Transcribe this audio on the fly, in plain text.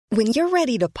When you're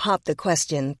ready to pop the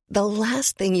question, the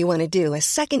last thing you want to do is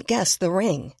second-guess the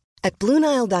ring. At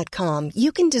BlueNile.com,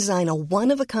 you can design a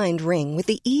one-of-a-kind ring with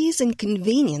the ease and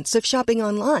convenience of shopping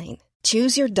online.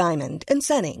 Choose your diamond and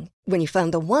setting. When you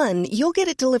find the one, you'll get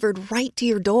it delivered right to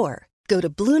your door. Go to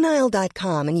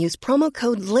BlueNile.com and use promo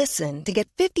code LISTEN to get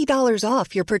 $50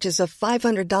 off your purchase of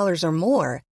 $500 or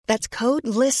more. That's code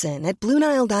LISTEN at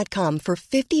BlueNile.com for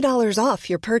 $50 off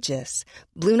your purchase.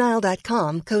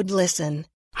 BlueNile.com, code LISTEN.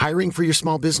 Hiring for your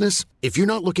small business? If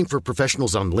you're not looking for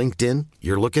professionals on LinkedIn,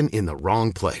 you're looking in the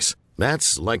wrong place.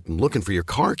 That's like looking for your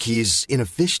car keys in a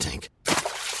fish tank.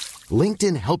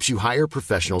 LinkedIn helps you hire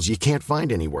professionals you can't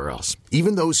find anywhere else,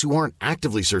 even those who aren't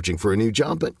actively searching for a new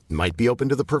job but might be open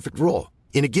to the perfect role.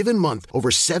 In a given month, over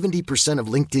 70%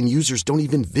 of LinkedIn users don't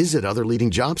even visit other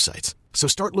leading job sites. So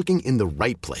start looking in the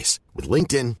right place. With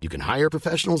LinkedIn, you can hire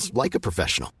professionals like a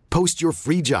professional. Post your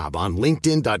free job on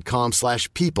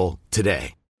linkedin.com/people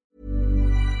today.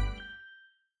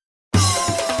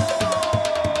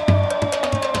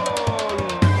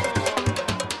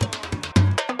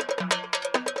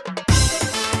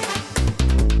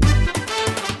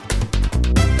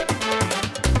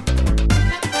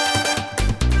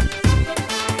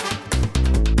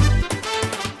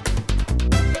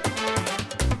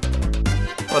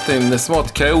 En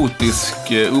smått kaotisk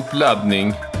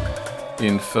uppladdning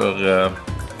inför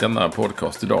denna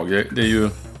podcast idag. Det är ju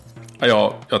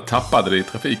jag tappade det i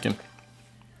trafiken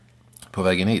på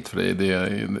vägen hit för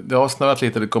det har snöat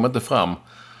lite, det kommer inte fram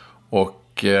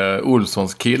och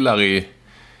Olssons killar i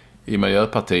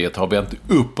Miljöpartiet har vänt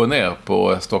upp och ner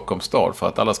på Stockholms stad för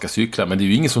att alla ska cykla, men det är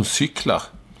ju ingen som cyklar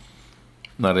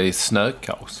när det är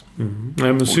snökaos.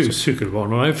 Nej, men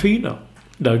cykelbanorna är fina.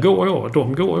 De går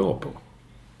jag på.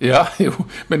 Ja, jo,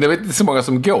 men det är inte så många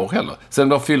som går heller. Sen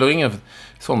de fyller ingen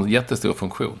sån jättestor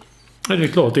funktion. Nej, det är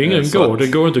klart, ingen går. Det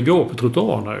går inte att gå på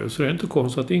trottoarerna, så det är inte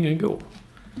konstigt att ingen går.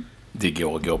 Det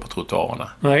går att gå på trottoarerna.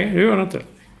 Nej, det gör det inte.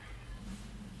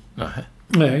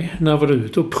 Nej, när var du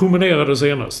ute och promenerade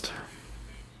senast?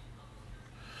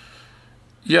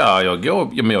 Ja, jag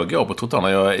går på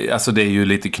trottoarerna. Alltså det är ju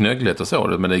lite knöggligt och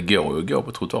så, men det går ju att gå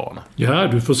på trottoarerna. Ja,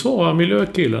 du försvarar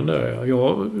miljökillen där.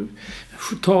 Jag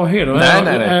tar hela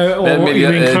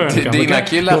dina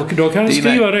killar. Då kan jag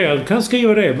skriva det. Jag kan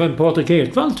skriva det. Men Patrik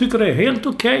Edvall tycker det är helt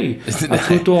okej att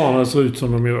trottoarerna ser ut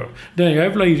som de gör. Den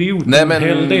jävla idioten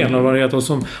Heldén och vad det heter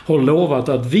som har lovat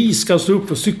att vi ska stå upp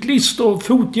för cyklister och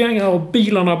fotgängare och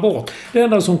bilarna bort. Det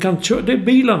enda som kan köra, det är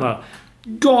bilarna.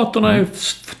 Gatorna är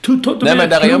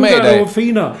plugade och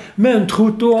fina. Men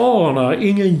trottoarerna,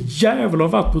 ingen jävla har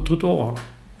varit på trottoarerna.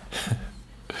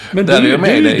 Men där är jag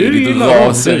med dig i ditt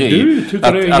raseri.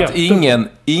 Att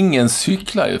ingen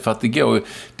cyklar ju för att det går.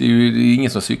 Det är ju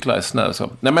ingen som cyklar i snö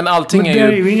så. Nej, men allting men är ju.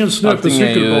 Det är ju ingen snö på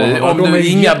cykelbanan. Om du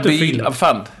är inga bilar,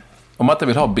 om man inte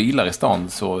vill ha bilar i stan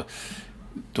så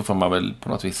då får man väl på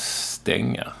något vis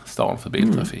stänga stan för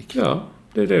biltrafik. Ja,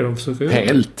 det är det de försöker göra.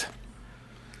 Helt.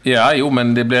 Ja, jo,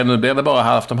 men nu blir det bara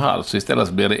halvt om halvt. Så istället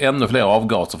så blir det ännu fler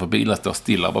avgaser för bilar står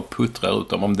stilla och bara puttrar ut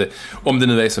dem. Om det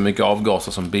nu är så mycket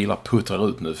avgaser som bilar puttrar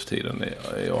ut nu för tiden.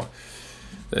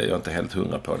 Det är jag inte helt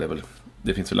hundra på.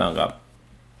 Det finns väl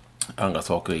andra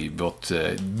saker i vårt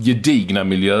gedigna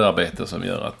miljöarbete som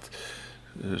gör att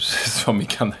som vi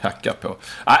kan hacka på.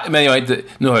 Men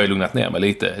nu har jag lugnat ner mig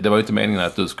lite. Det var ju inte meningen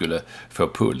att du skulle få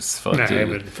puls för att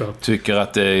du tycker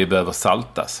att det behöver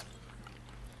saltas.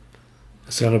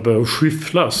 Sen det börjar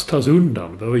skyfflas, tas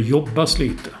undan, börjar jobbas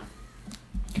lite.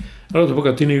 Jag var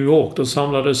tillbaka till New York, då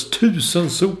samlades 1000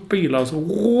 sopbilar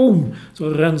så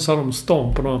rensade de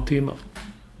stan på några timmar.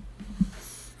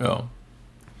 Ja.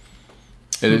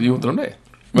 Gjorde de det?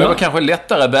 Men det var kanske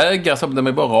lättare vägar så de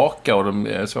är bara raka och de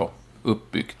är så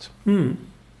uppbyggt.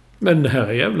 Men det här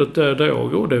är jävligt där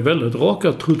jag går. Det är väldigt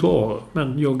raka trottoarer,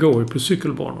 men jag går ju på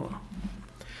cykelbanorna.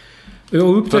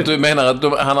 För att du menar att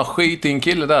han har skitit i en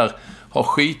kille där har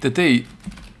skitit i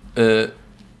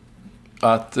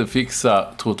att fixa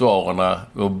trottoarerna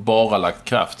och bara lagt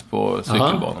kraft på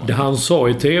cykelbanorna. Det han sa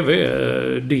i tv,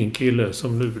 din kille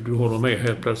som nu du håller med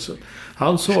helt plötsligt.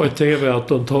 Han sa i tv att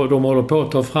de håller på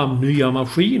att ta fram nya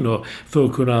maskiner för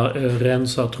att kunna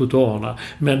rensa trottoarerna.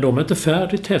 Men de är inte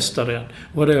färdigtestade än.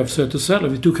 Och det jag försökte säga,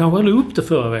 du kanske hade upp det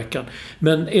förra veckan.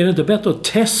 Men är det inte bättre att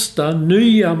testa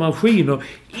nya maskiner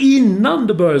innan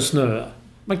det börjar snöa?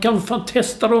 Man kan fan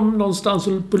testa dem någonstans.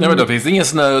 Nej, men då finns det ingen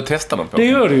snö att testa dem på. Det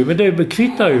gör det ju, men det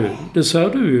kvittar ju. Det sa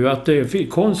du ju att det är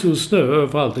konstgjord snö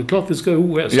överallt. Det är klart vi ska ha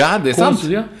OS. Ja, det är sant.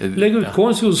 Lägg ut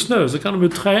konstgjord snö så kan de ju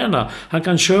träna. Han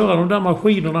kan köra de där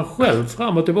maskinerna själv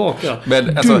fram och tillbaka. Men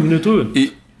dygnet runt.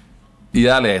 I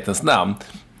ärlighetens namn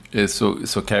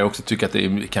så kan jag också tycka att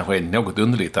det kanske är något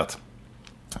underligt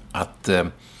att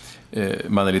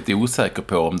man är lite osäker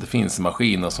på om det finns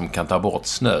maskiner som kan ta bort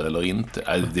snö eller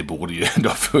inte. Det borde ju ändå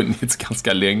ha funnits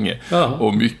ganska länge. Ja.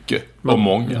 Och mycket. Och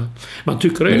många. Ja. Man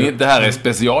tycker det. Men det här är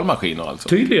specialmaskiner alltså.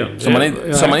 Tydligen.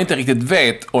 Som man inte riktigt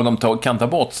vet om de kan ta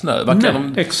bort snö.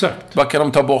 Vad kan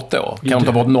de ta bort då? Kan de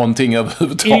ta bort någonting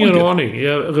överhuvudtaget? Ingen aning.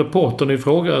 Reportern i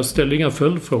fråga ställde inga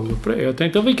följdfrågor på det. Jag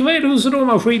tänkte, hur ser de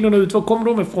maskinerna ut? Var kommer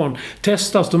de ifrån?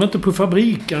 Testas de inte på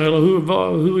fabriken? Eller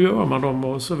hur gör man dem?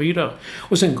 Och så vidare.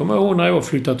 Och sen kommer jag ihåg när jag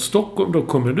flyttat till Stockholm, då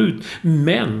kom det ut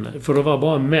män. För det var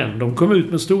bara män. De kom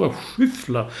ut med stora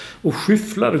skyfflar. Och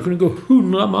skyfflar. Det kunde gå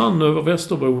 100 man över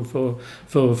Västerbron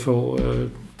för att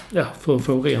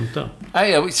få rent där.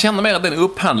 Nej, jag känner mer den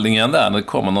upphandlingen där när det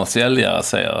kommer någon säljare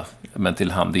säger, men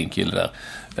till han din kille där.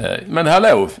 Men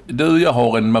hallå, jag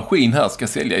har en maskin här ska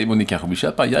sälja och ni kanske vill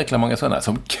köpa en jäkla många sådana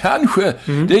som kanske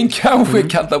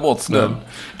kan ta bort snön.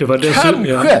 Det var det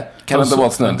kan ta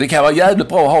bort snön. Det kan vara jävligt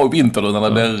bra att ha i vinter när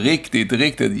det blir riktigt,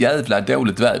 riktigt jävla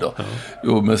dåligt väder.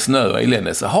 Och med snö och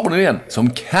elände så har ni en som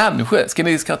kanske,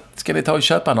 ska ni ta och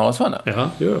köpa några sådana? Ja,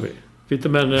 det gör vi.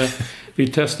 Men vi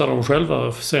testade dem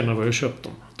själva sen när vi har köpt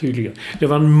dem. Tydligen. Det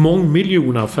var en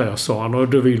mångmiljonaffär, sa han. Och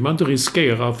då vill man inte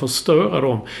riskera att förstöra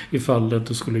dem ifall det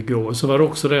inte skulle gå. Så var det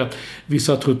också det att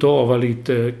vissa trottoarer var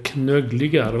lite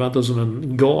knöggliga. Det var inte som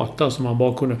en gata som man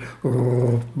bara kunde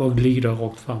bara glida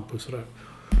rakt fram på sådär.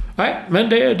 Nej, men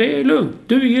det är lugnt.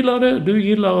 Du gillar det. Du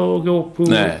gillar att gå på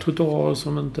trottoarer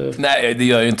som inte... Nej, det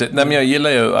gör jag inte. Nej, men jag gillar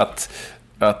ju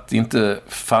att inte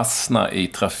fastna i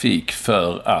trafik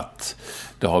för att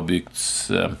det har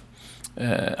byggts...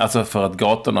 alltså för att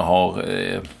gatorna har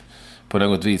på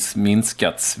något vis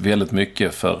minskats väldigt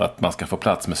mycket för att man ska få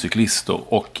plats med cyklister.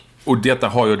 Och detta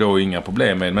har ju då inga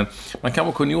problem med. Men man kan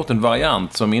väl kunna gjort en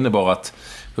variant som innebar att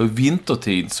för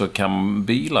vintertid så kan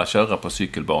bilar köra på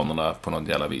cykelbanorna på något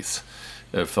jävla vis.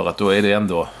 För att då är det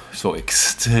ändå så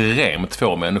extremt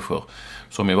få människor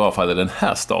som i varje fall i den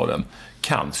här staden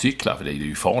kan cykla. För det är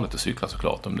ju farligt att cykla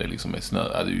såklart om det liksom är snö.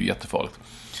 Det är ju jättefarligt.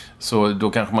 Så då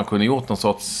kanske man kunde gjort någon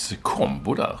sorts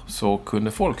kombo där. Så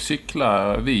kunde folk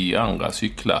cykla, vi andra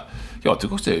cykla. Jag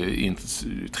tycker också det är inte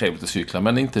trevligt att cykla.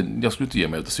 Men jag skulle inte ge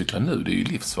mig ut att cykla nu, det är ju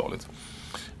livsfarligt.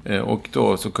 Och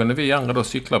då så kunde vi andra då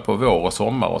cykla på vår och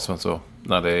sommar. Och sen så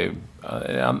när det är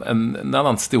en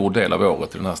annan stor del av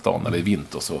året i den här stan, när det är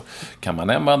vinter, så kan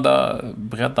man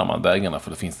breddar man vägarna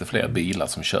för det finns det fler bilar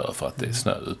som kör för att det är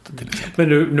snö ute till exempel.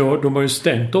 Men de har ju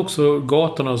stängt också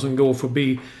gatorna som går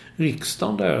förbi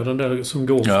riksdagen där. Den där som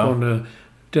går från...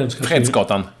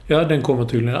 Fredsgatan. Ja, den kommer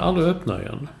tydligen aldrig öppna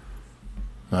igen.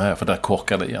 Nej, för där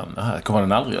korkar det igen. Kommer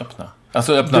den aldrig öppna?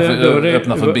 Alltså öppna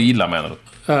för bilar menar du?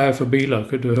 Nej, för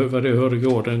bilar. Vad det hörde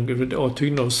går. Den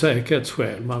tydligen av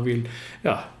säkerhetsskäl. Man vill,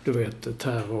 du vet,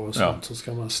 terror och sånt. Så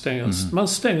ska man stänga. Man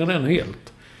stänger den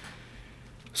helt.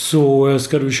 Så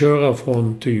ska du köra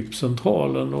från typ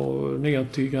Centralen och ner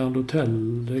till Grand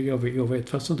Hotel. Jag vet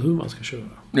fast inte hur man ska köra.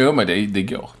 Jo, men det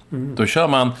går. Då kör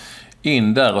man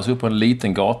in där och så upp på en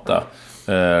liten gata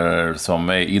som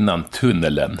är innan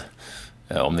tunneln.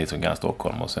 Om ni som kan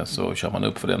Stockholm. Och sen så kör man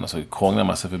upp för den och så krånglar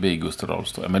man sig förbi Gustav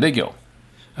Adolfstorg. Men det går.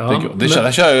 Ja, det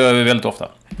kör jag väldigt ofta.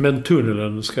 Men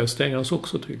tunneln ska stängas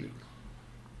också tydligen.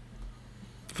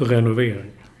 För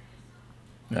renovering.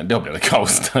 Ja, då blir det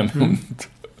kaos.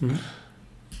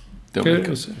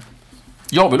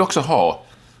 Jag vill också ha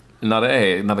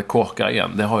när det korkar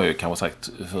igen. Det har jag ju kanske sagt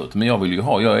förut. Men jag vill ju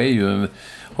ha. Jag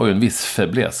har ju en viss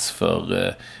fäbless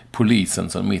för polisen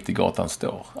som mitt i gatan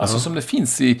står. Alltså som det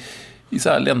finns i så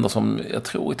här länder som, jag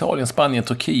tror, Italien, Spanien,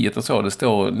 Turkiet och så. Det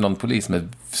står någon polis med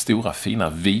stora, fina,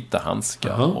 vita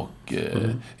handskar och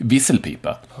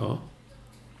visselpipa.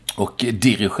 Och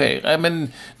dirigera.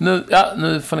 Men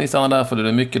nu får ni stanna där för det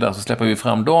är mycket där, så släpper vi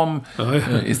fram dem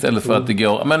istället för att det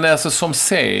går. Men alltså som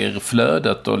ser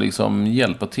flödet och liksom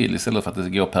hjälper till istället för att det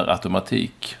går per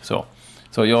automatik. Så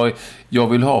jag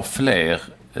vill ha fler.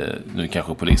 Nu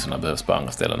kanske poliserna behövs på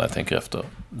andra ställen när jag tänker efter.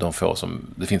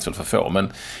 Det finns väl för få. Men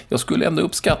jag skulle ändå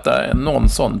uppskatta någon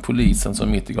sån polisen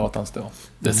som mitt i gatan står.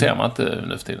 Det ser man inte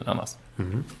nu för tiden annars.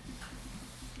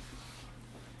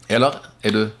 Eller?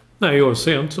 Är du... Nej, jag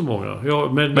ser inte så många.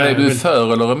 Men är du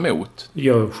för eller emot?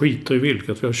 Jag skiter i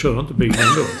vilket, för jag kör inte bilen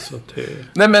då. Så att det...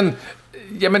 Nej,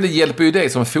 men det hjälper ju dig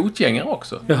som fotgängare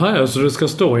också. Jaha, så det ska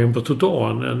stå in på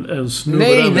trottoaren en snubbe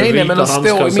där med vita handskar. Nej, men de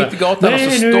står mitt i gatan och så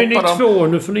stoppar de. Nej, nu är ni två,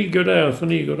 nu får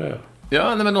ni gå där,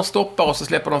 Ja, nej, men de stoppar och så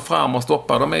släpper de fram och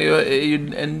stoppar. De är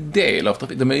ju en del av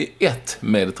trafiken. De är ju ett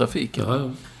med trafiken. Ja.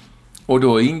 Och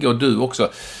då ingår du också.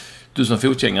 Du som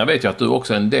fotgängare vet ju att du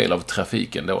också är en del av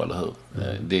trafiken då, eller hur?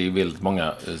 Det är ju väldigt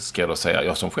många, ska jag då säga,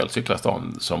 jag som själv cyklar i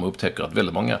stan, som upptäcker att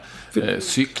väldigt många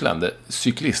cyklande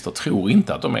cyklister tror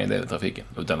inte att de är en del av trafiken,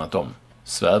 utan att de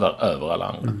svävar över alla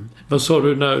andra. Vad sa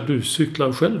du när du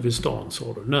cyklar själv i stan, sa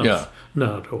du?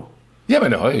 När då? Ja,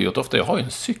 men det har jag gjort ofta. Jag har ju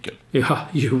en cykel. Ja,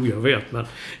 jo, jag vet. Men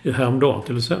häromdagen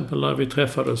till exempel när vi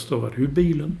träffades, då var det ju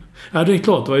bilen. Ja, det är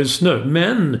klart, det var ju snö.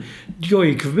 Men jag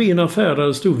gick förbi en affär där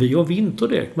det stod vi har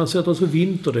vinterdäck. Man sätter alltså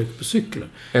vinterdäck på cykeln.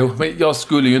 Jo, men jag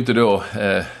skulle ju inte då...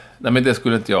 nej, men det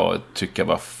skulle inte jag tycka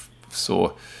var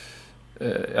så...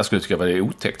 jag skulle tycka att det är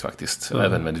otäckt faktiskt.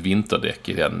 Även med vinterdäck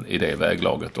i det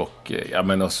väglaget. Och ja,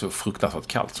 men också fruktansvärt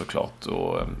kallt såklart.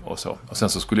 Och så. Och sen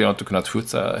så skulle jag inte kunnat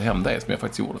skjutsa hem det som jag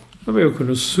faktiskt gjorde. Men jag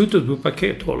kunde suttit på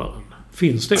pakethållaren.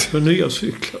 Finns det med nya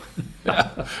cyklar? Ja,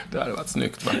 det hade varit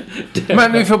snyggt.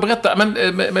 Men vi får berätta. Men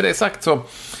med det sagt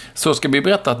så ska vi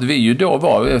berätta att vi ju då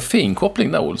var... Fin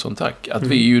koppling där, Olsson, tack. Att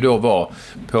vi ju då var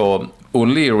på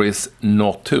O'Learys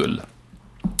Norrtull.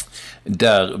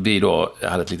 Där vi då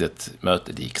hade ett litet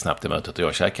möte, det gick snabbt i mötet, och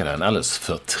jag käkade en alldeles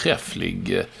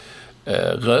förträfflig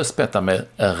rödspätta med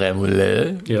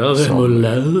remoulade. Ja,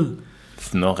 remoulade.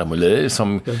 Remoulade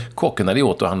som kocken hade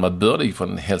gjort, och han var bördig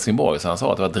från Helsingborg, så han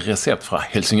sa att det var ett recept från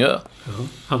Helsingör. Ja,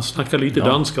 han snackar lite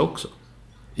danska också.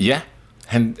 Ja,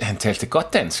 han talte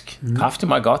gotländsk. Kraftigt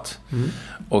meget gott.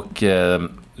 Och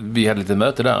vi hade lite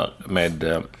möte där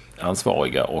med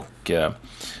ansvariga, och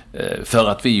för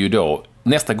att vi ju då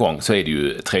nästa gång så är det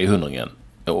ju 300-ringen,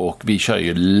 och vi kör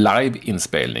ju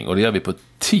live-inspelning, och det gör vi på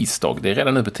tisdag, det är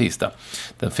redan nu på tisdag,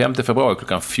 den 5 februari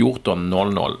klockan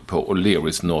 14.00 på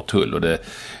O'Learys Norrtull, och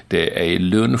det är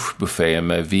lunchbuffé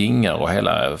med vingar och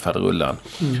hela faderullan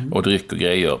och dryck och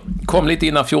grejer. Kom lite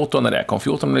innan 14 där, kom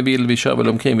 14 om vi kör väl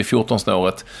omkring vid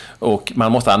 14-snåret, och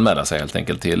man måste anmäla sig helt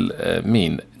enkelt till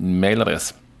min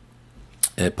mailadress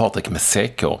Patrik med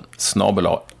CK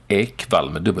 @ekvall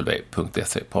med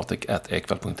w.se,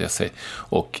 patrik@ekvall.se,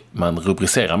 och man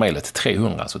rubricerar mejlet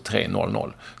 300, alltså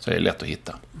 300, så är det lätt att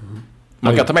hitta.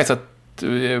 Man kan ta med sig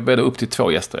upp till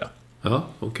 2 gäster. Ja,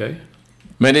 okej.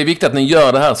 Men det är viktigt att ni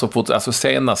gör det här så fort, alltså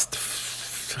senast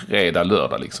fredag,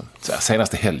 lördag liksom.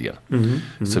 Senaste helgen.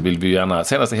 Så vill vi gärna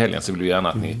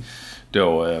att ni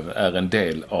då är en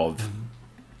del av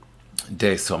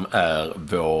det som är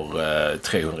vår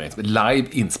 300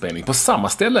 live-inspelning på samma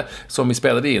ställe som vi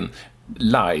spelade in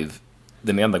live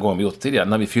den enda gången vi gjort det tidigare,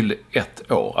 när vi fyllde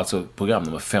 1 år, alltså program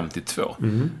nummer 52.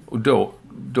 Och då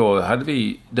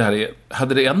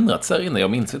hade det ändrats där inne,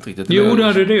 jag minns inte riktigt. Jo, det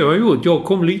hade det jag gjort. Jag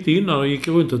kom lite innan och gick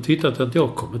runt och tittade att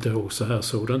jag kommer inte ihåg, så här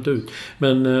såg det inte ut.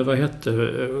 Men vad hette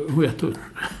hon?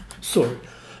 Sorry.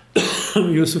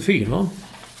 Josefina.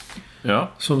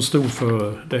 Ja. Som stod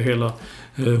för det hela.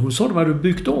 Hon sa att de hade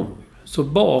byggt om. Så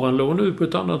baren låg nu på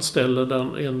ett annat ställe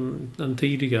än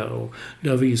tidigare, och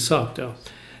där vi satt. Ja.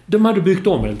 De hade byggt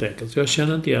om helt enkelt, så jag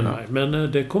känner inte igen mig.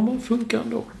 Men det kommer att funka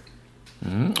ändå.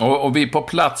 Och vi på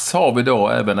plats har vi då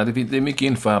även, det är mycket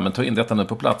info här, men ta in detta nu,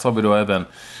 på plats har vi då även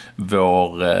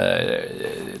vår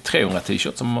 300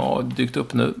 t-shirt som har dykt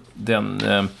upp nu. Den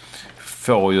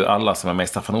får ju alla som är med i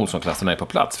Staffan Olsson-klassen är på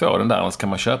plats, får den där, annars kan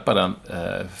man köpa den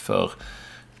för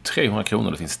 300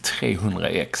 kronor. Det finns 300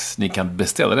 ex. Ni kan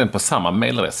beställa den på samma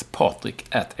mailadress,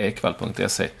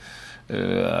 patrik@ekvall.se.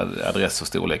 Adress och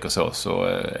storlek och så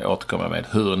återkommer jag med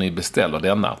hur ni beställer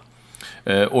denna.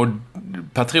 Och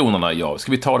patronerna,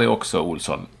 ska vi ta det också,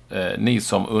 Olsson? Ni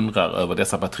som undrar över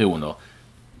dessa patroner,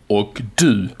 och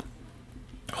du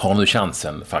har nu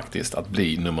chansen faktiskt att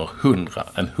bli nummer 100,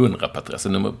 en 100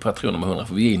 patron nummer 100,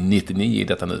 för vi är 99 i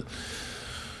detta nu.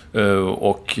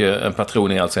 Och en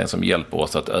patron är alltså en som hjälper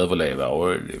oss att överleva,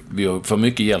 och vi får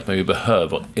mycket hjälp, men vi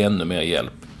behöver ännu mer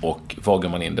hjälp. Och var går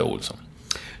man in då, Olsson?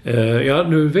 Ja,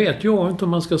 nu vet jag inte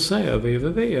om man ska säga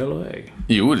www eller ej.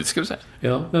 Jo, det ska du säga.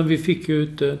 Ja, men vi fick ju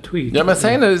ett tweet. Ja, men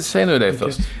säg nu det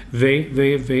först.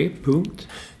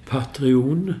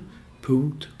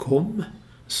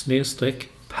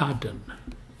 www.patreon.com/padden.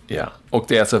 Ja, och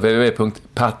det är alltså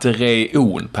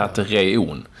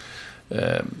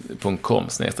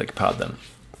www.patreon.com/padden.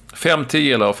 5,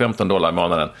 10 eller $15 i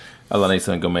månaden. Alla ni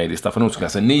som går med i Staffan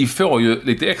Olsson-klassen. Ni får ju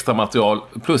lite extra material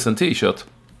plus en t-shirt.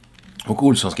 Och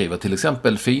Olsson skriver till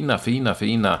exempel fina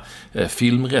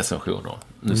filmrecensioner.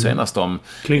 Nu senast om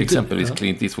exempelvis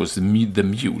Clint Eastwoods The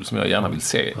Mule, som jag gärna vill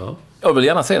se. Ja. Jag vill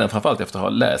gärna se den, framförallt efter att ha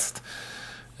läst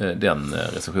den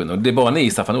recensionen. Det är bara ni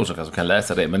i Staffan Olsson som kan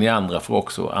läsa det, men ni andra får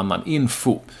också annan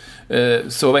info.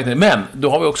 Så vet ni. Men då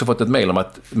har vi också fått ett mejl om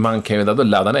att man kan ju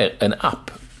ladda ner en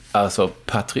app, alltså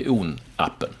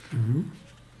Patreon-appen.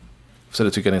 Så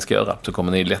det tycker jag ni ska göra. Så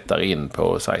kommer ni lättare in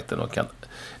på sajten och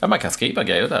man kan skriva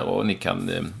grejer där och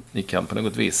ni kan på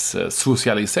något vis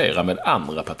socialisera med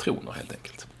andra patroner helt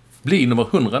enkelt. Bli nummer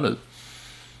 100 nu.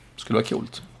 Skulle vara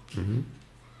coolt.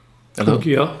 Eller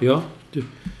hur? Ja.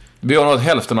 Vi har nått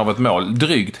hälften av ett mål,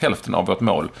 drygt hälften av vårt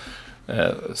mål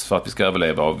för att vi ska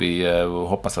överleva, och vi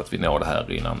hoppas att vi når det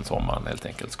här innan sommaren helt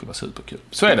enkelt. Det skulle vara superkul.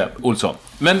 Så är det, Olsson.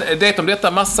 Men det om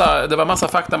detta, det var massa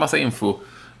fakta, massa info.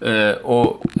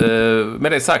 Och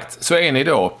med det sagt så är ni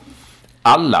då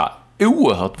alla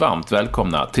oerhört varmt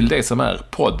välkomna till det som är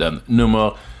podden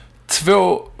nummer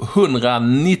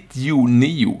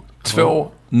 299.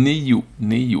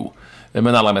 299.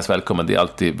 Men allra mest välkommen, det är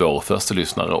alltid vår första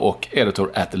lyssnare och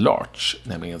editor at large,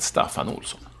 nämligen Staffan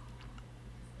Olsson.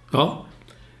 Ja.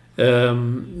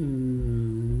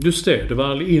 Just det var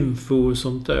all info och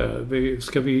sånt där.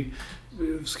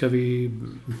 Ska vi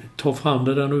ta fram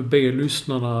det där nu, be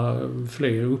lyssnarna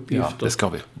fler uppgifter? Ja, det ska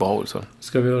vi. Bra, Olsson.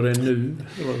 Ska vi göra det nu?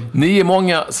 Ni är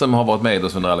många som har varit med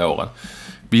oss under alla åren.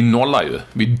 Vi nollar ju.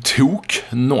 Vi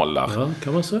nollar. Ja,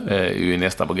 kan man säga. I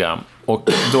nästa program. Och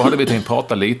då hade vi tänkt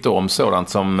prata lite om sådant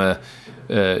som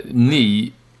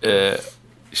ni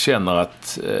känner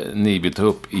att ni vill ta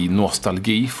upp i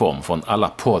nostalgiform från alla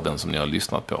podden som ni har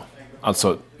lyssnat på.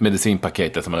 Alltså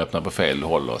medicinpaketet som man öppnar på fel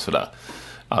håll och sådär.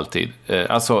 Alltid.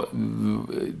 Alltså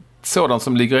sådant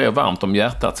som ligger er varmt om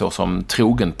hjärtat, så som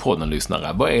trogen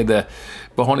poddenlyssnare.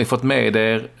 Vad har ni fått med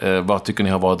er? Vad tycker ni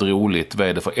har varit roligt? Vad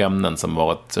är det för ämnen som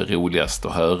varit roligast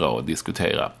att höra och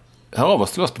diskutera? Hör av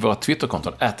oss till oss på våra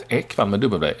Twitterkonton @ekvall med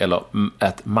W eller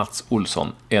 @MatsOlsson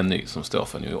som står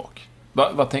för New York.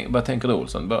 Vad tänker du,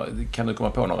 Olsson? Kan du komma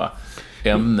på några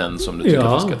ämnen som du tycker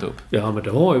att vi ska ta upp? Ja, men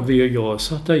det har vi. Jag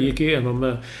satt där och gick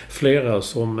igenom flera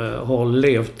som har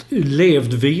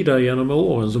levt vidare genom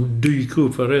åren, som dyker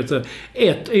upp.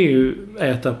 Ett är ju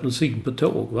äta apelsin på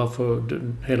tåg. Varför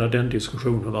hela den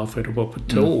diskussionen, varför är det bara på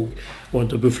tåg och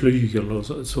inte på flyg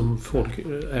eller som folk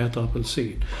äter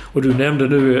apelsin? Och du nämnde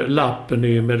nu lappen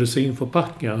i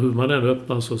medicinförpackningar. Hur man den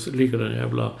öppnar så ligger den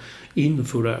jävla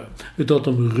info där. Vi tar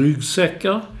om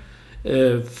ryggsäckar.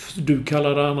 Du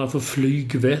kallar det andra för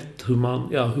flygvett. Hur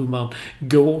man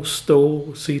går,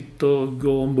 står, sitter,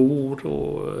 går ombord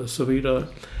och så vidare.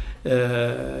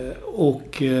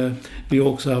 Och vi har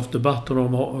också haft debatter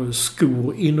om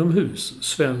skor inomhus.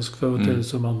 Svensk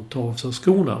företeelse, man tar av sig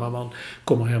skorna när man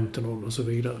kommer hem till någon och så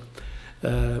vidare.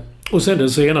 Och sen det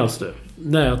senaste.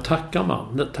 När tackar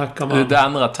man? Det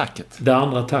andra tacket. Det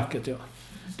andra tacket, ja.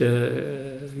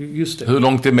 Just det. Hur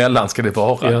långt emellan ska det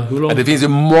vara? Ja, det finns ju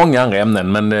många andra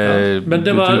ämnen, men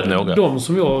det var de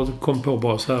som jag kom på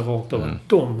bara så här rakt av.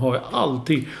 De har ju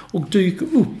alltid och dyker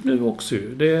upp nu också.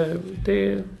 Det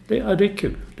är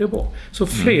kul. Det är bra. Så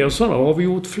fler sådana har vi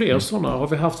gjort, fler sådana har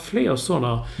vi haft, fler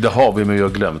sådana. Det har vi, men jag har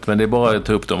glömt, men det är bara att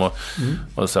ta upp dem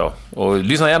och så. Och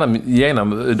lyssna gärna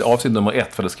igenom avsnitt nummer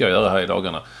 1, för det ska jag göra här i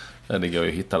dagarna. Det går ju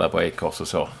att hitta där på Acast och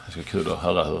så. Det ska kul att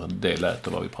höra hur det lät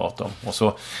och vad vi pratar om. Och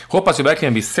så hoppas jag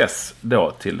verkligen vi ses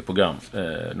då till program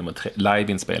nummer 3,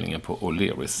 liveinspelningen på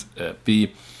O'Learys. Vi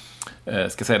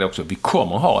ska säga det också, vi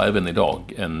kommer ha även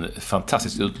idag en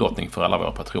fantastisk utlottning för alla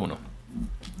våra patroner.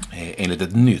 Enligt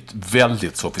ett nytt,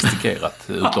 väldigt sofistikerat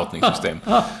utlottningssystem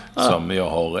som jag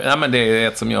har. Ja, men det är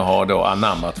ett som jag har då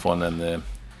anammat från en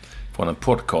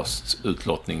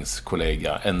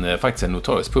podcast-utlottningskollega, faktiskt en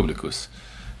notorious publicus.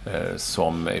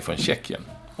 Som är från Tjeckien.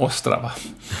 Ostrava.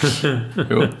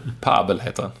 Jo, Pavel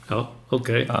heter han. Ja,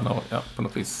 okej. Okay. Ja, på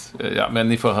något vis. Ja, men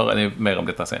ni får höra mer om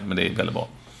detta sen, men det är väldigt bra.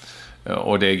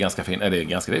 Och det är ganska fina, det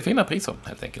är fina priser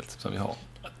helt enkelt som vi har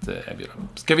att erbjuda.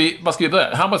 Vad ska vi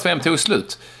börja? Handbolls-VM tog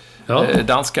slut. Ja.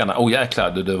 Danskarna,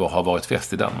 jäklar, det har varit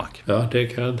fest i Danmark. Ja, det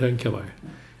kan jag tänka mig.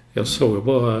 Jag såg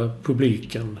bara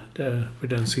publiken vid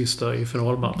den sista i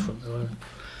finalmatchen. Det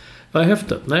var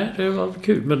häftigt. Nej, det var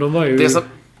kul, men de var ju...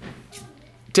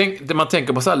 Man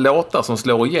tänker på så här låtar som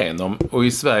slår igenom, och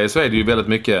i Sverige så är det ju väldigt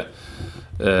mycket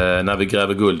när vi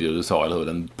gräver guld i USA, eller hur?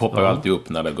 Den poppar ju alltid upp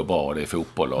när det går bra och det är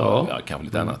fotboll och kanske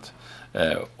lite annat.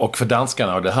 Och för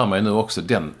danskarna, och det hör man ju nu också,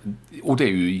 och det är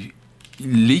ju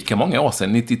lika många år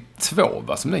sedan, 92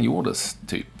 som den gjordes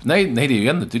typ. Nej, det är ju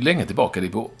ännu länge tillbaka, det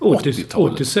är på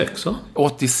 80-talet. 86, va?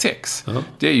 86. Ja.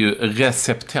 Det är ju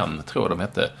Recepten, tror jag de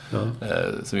hette,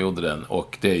 som gjorde den.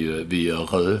 Och det är ju Vi är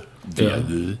röd, vi är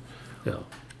du. Ja.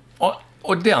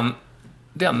 Och den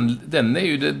är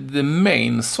ju the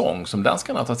main song som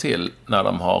danskarna tar till när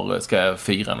de ska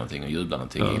fira någonting och jubla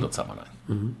någonting i idrottssammanhang.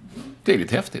 Det är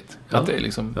lite häftigt. Att det är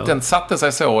liksom, den satte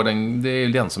sig så, och det är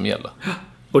den som gäller.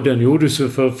 Och den gjordes ju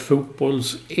för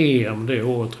fotbolls-EM det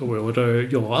året, tror jag. Och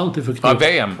jag har alltid förknippat... Ja,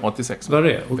 VM 86. Var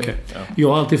det? Okej. Okay. Ja. Jag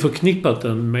har alltid förknippat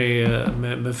den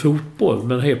med fotboll.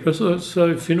 Men helt plötsligt så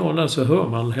i finalen så hör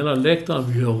man hela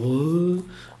läktaren.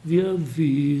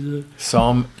 Vi.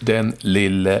 Som den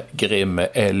lille grimme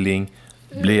älling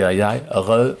blir jag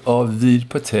röd och vid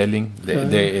på tälling.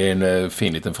 Det är en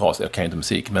fin liten fras. Jag kan inte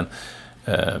musik, men...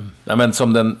 men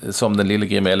som den lille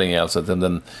Grimmelling är alltså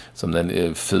som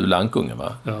den fula ankungen,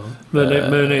 va? Ja. Men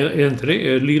är inte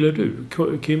det lille du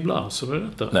Kim Larsen är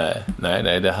detta?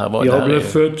 Nej, det här var... Jag blev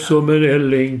född som en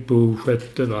älling på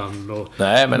Shetland och...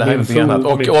 Nej, men det här är någonting annat.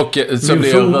 Och så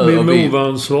blir jag röd och min mor var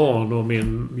en svan och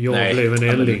jag blev en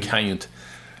älling. Du kan ju inte...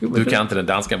 Du kan inte den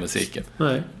danska musiken.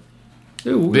 Nej.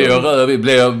 Blir jag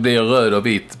röd och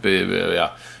vit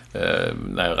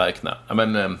när jag räknar.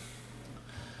 Men...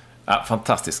 Ja,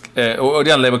 fantastisk. Och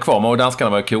den lever kvar. Och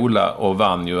danskarna var coola och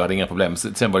vann ju, hade inga problem.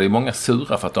 Sen var det många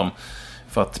sura för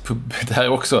att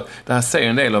det här säger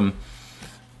en del om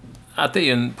att det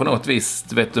är på något vis,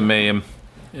 vet du, med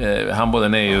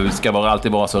handbollen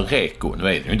alltid vara så reko. Nu är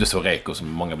det ju inte så reko som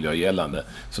många vill göra gällande.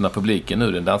 Så när publiken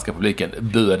nu, den danska publiken,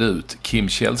 buade ut Kim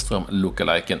Källström,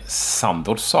 lookaliken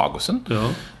Sandor Sagosen,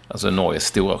 alltså Norges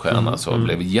stora stjärna, så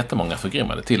blev jättemånga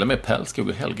förgrimmade. Till och med Pärlskog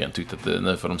och Hellgren tyckte att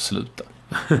nu får de sluta.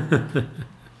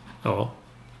 Ja.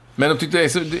 Men de tyckte,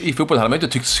 i fotboll hade man inte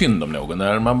tyckt synd om någon,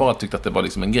 när man bara tyckte att det var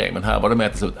liksom en grej. Men här var det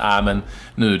med till slut, men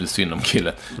nu är det synd om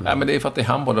killen. Men det är för att det är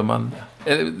handboll och man...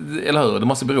 Eller hur? Det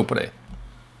måste bero på det.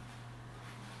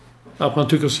 Att man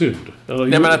tycker synd?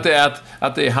 Nej, men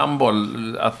att det är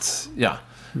handboll, att... Ja.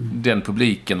 Den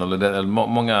publiken eller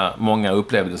många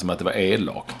upplevde det som att det var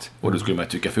elakt. Och då skulle man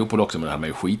tycka fotboll också, men det hade man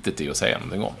ju skitit i att säga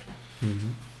någonting om.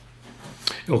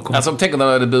 Alltså tänk om man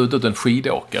hade burit ut en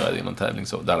skidåkare i någon tävling,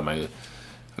 så där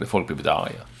hade folk blivit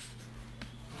arga.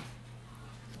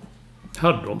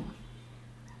 Hade de?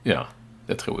 Ja,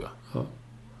 det tror jag. Ja.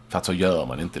 För att så gör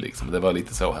man inte liksom. Det var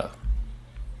lite så här.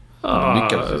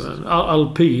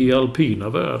 Alpina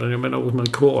världen. Jag menar,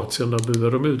 med Kroatien, där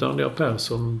buade de ut Andrea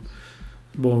Persson.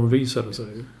 Vad visade sig.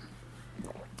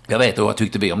 Jag vet, och vad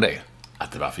tyckte vi om det?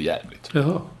 Att det var för jävligt.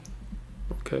 Jaha,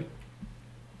 okej.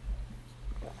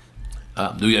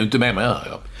 Ja, du är ju inte med mig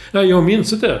här, Nej, jag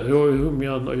minns inte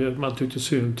det. Man tyckte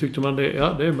synd. Tyckte man det?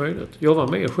 Ja, det är möjligt. Jag var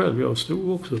med själv. Jag stod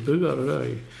också och buade där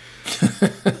i...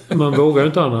 Man vågar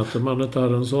inte annat. Man inte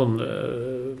hade en sån...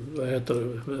 vad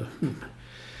heter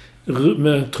det?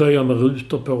 Med tröja med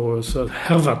rutor på. Så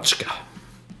Hrvatska.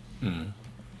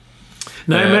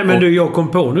 Nej, men jag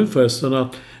kom på nu förresten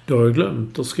att då har jag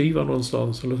glömt att skriva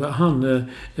någonstans. Han,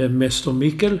 mäster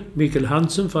Mikkel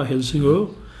Hansen från Helsingör.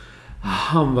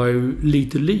 Han var ju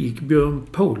lite lik Björn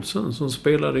Paulsen som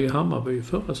spelade i Hammarby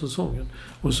förra säsongen.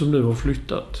 Och som nu har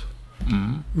flyttat.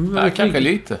 Ja, kanske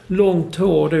lite. Långt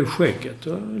hår, det är skägget.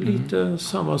 Lite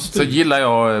samma stil. Så gillar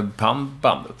jag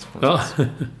pannbandet. Ja.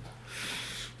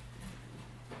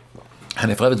 Han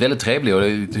är för övrigt väldigt trevlig och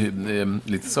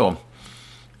lite så...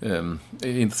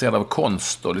 intresserad av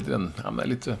konst och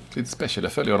lite special.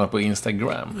 Jag följer honom på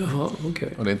Instagram. Jaha, okay.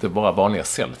 Och det är inte bara vanliga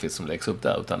selfies som läggs upp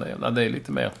där, utan det är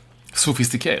lite mer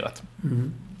sofistikerat.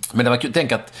 Men det var kul.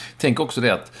 Tänk också det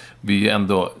att vi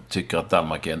ändå tycker att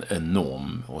Danmark är en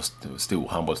enorm och stor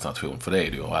handbollsnation, för det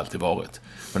är det ju och har alltid varit.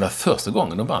 Men det var första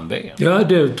gången de vann VM. Ja,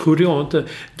 det trodde jag inte.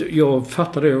 Jag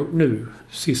fattade det nu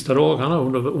sista dagarna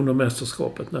under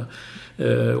mästerskapet när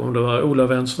om det var Ola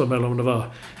Wenström eller om det var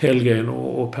Hellgren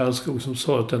och Pärlskog som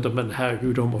sa att men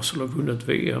herregud, de måste ha vunnit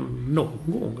VM någon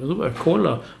gång. Och så började jag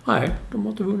kolla. Nej, de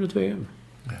har inte vunnit VM.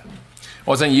 Ja.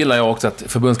 Och sen gillar jag också att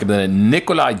förbundskaptenen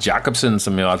Nikolaj Jakobsen,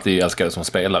 som jag alltid älskade som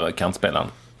spelare, kantspelaren,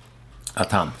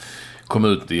 att han kom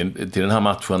ut till den här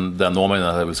matchen där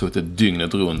norrmännen hade suttit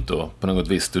dygnet runt och på något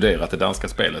vis studerat det danska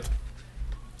spelet.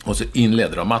 Och så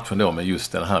inledde de matchen då med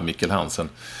just den här Mikkel Hansen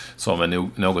som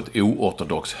en något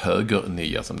oortodox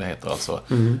högernia, som det heter. Alltså,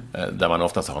 där man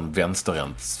oftast har en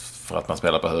vänsterhänt för att man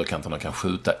spelar på högerkanten och kan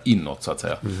skjuta inåt, så att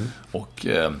säga. Och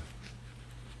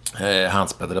han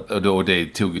spelade, och det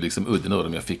tog ju liksom udden ur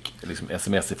dem. Jag fick liksom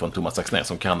sms från Thomas Axner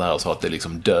som kan det här och sa att det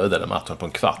liksom dödade matchen på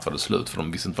en kvart var det slut, för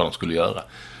de visste inte vad de skulle göra.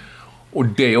 Och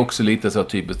det är också lite så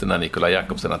typiskt den här Nikolaj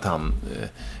Jakobsen, att han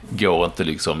går inte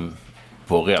liksom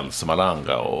på räls som alla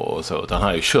andra och så, utan han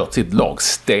har ju kört sitt lag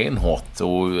stenhårt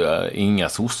och inga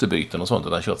sossebyten och sånt,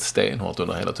 utan han har kört stenhårt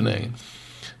under hela turneringen.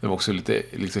 Det var också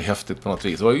lite häftigt på något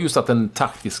vis. Och just att den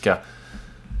taktiska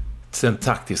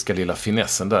lilla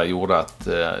finessen där gjorde att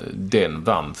den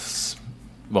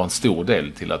var en stor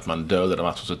del till att man dödade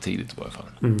matchen så tidigt i varje fall.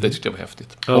 Det tyckte jag var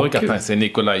häftigt. Ja, och att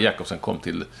Nikolaj Jakobsen kom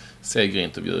till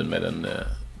segerintervjun med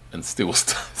en stor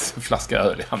flaska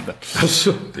öl i handen.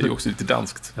 Alltså. Det är ju också lite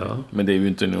danskt. Ja. Men det är ju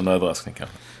inte någon överraskning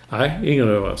kanske. Nej, ingen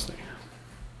överraskning.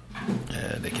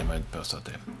 Det kan man ju inte påstå att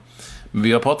det är. Men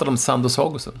vi har pratat om Sanders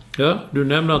Augustsson. Ja, du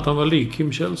nämnde att han var lik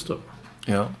Kim Källström.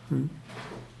 Ja. Mm.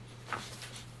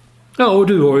 Ja, och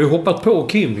du har ju hoppat på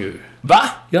Kim ju. Va?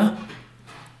 Ja.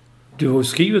 Du har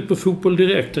skrivit på Fotboll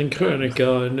Direkt en krönika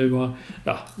nu.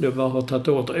 Du har tagit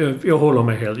åt. Jag håller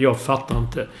med helt. Jag fattar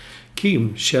inte.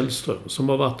 Kim Källström, som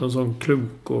har varit en sån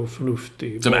klok och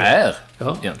förnuftig... Som är,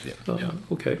 egentligen. Ja.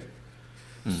 Okej.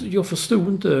 Jag förstod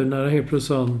inte när det helt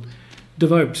plötsligt... Det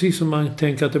var ju precis som man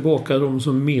tänker tillbaka, de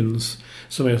som minns,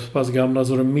 som är så pass gamla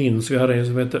så de minns. Vi hade en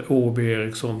som hette Åby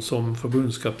Eriksson som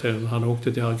förbundskapten. Han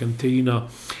åkte till Argentina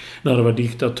när det var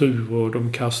diktatur och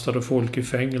de kastade folk i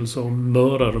fängelse och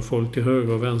mördade folk till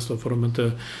höger och vänster för de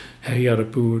inte hejade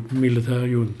på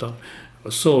militärjuntan.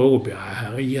 Och sa Åby,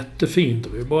 här är jättefint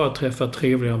och vi bara träffar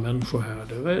trevliga människor här.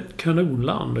 Det var ett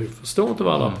kanonland och jag förstår inte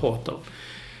vad alla pratar om.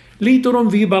 Lite av de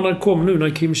vibbarna kom nu när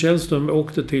Kim Källström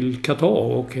åkte till Qatar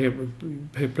och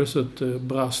helt plötsligt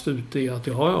brast ut i att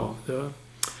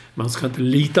man ska inte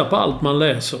lita på allt man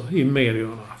läser i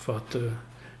medierna för att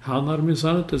han hade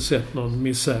minsann inte sett någon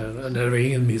misär. Det var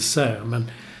ingen misär, men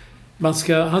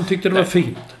han tyckte det var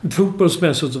fint.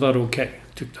 Fotbollsmässigt så var det okej,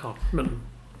 tyckte han. Men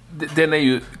den är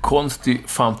ju konstig,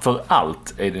 framför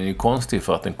allt är den ju konstig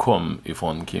för att den kom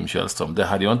ifrån Kim Källström. Det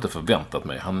hade jag inte förväntat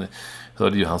mig. Han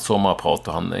hörde ju hans sommarprat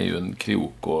och han är ju en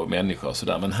klok och människa och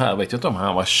sådär. Men här vet jag inte om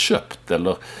han var köpt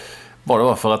eller vad det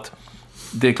var, för att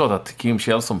det är klart att Kim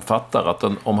Källström fattar att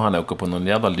om han åker på någon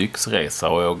jävla lyxresa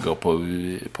och åker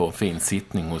på en fin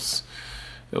sittning hos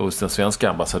den svenska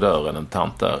ambassadören, en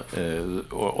tant där,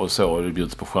 och så och det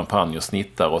bjuds på champagne och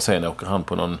snittar och sen åker han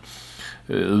på någon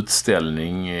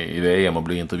utställning i VM och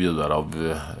blir intervjuad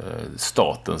av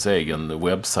statens egen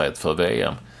webbsite för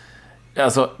VM.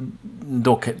 Alltså,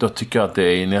 då tycker jag att det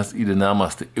är i det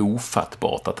närmaste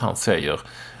ofattbart att han säger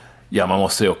man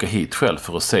måste åka hit själv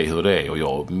för att se hur det är. Och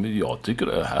jag tycker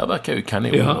det här verkar ju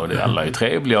kanon och det alla är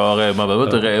trevliga. Man behöver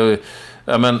inte...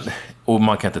 och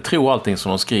man kan inte tro allting som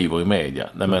de skriver i media.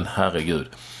 Nej men herregud.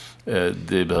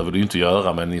 Det behöver du ju inte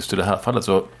göra, men just i det här fallet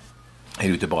så är det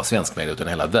ju inte bara svensk media utan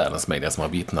hela världens media som har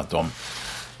vittnat om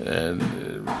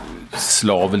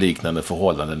slavliknande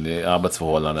förhållanden,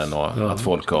 arbetsförhållanden och att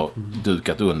folk har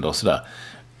dukat under och sådär.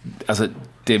 Alltså,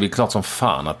 det är väl klart som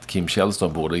fan att Kim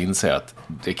Källström borde inse att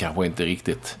det kanske inte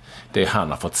riktigt det han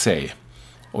har fått se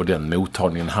och den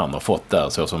mottagningen han har fått där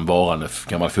så som varande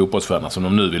gammal fotbollsstjärna som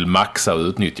de nu vill maxa och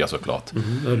utnyttja såklart.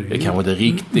 Det kanske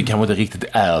inte riktigt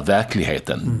är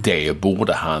verkligheten. Det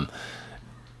borde han...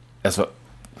 Alltså,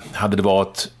 hade det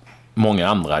varit många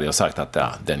andra hade jag sagt att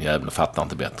den jäveln fattar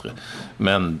inte bättre.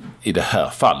 Men i det här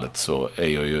fallet så är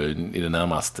jag ju i det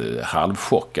närmaste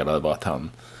halvchockad över att han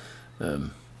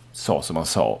sa som han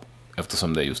sa,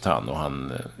 eftersom det är just han och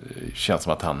han känns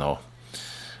som att han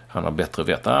har bättre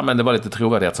vett. Men det var lite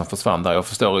trovärdighet som försvann där. Jag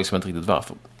förstår liksom inte riktigt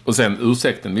varför. Och sen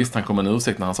ursäkten, visst han kom en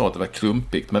ursäkt när han sa att det var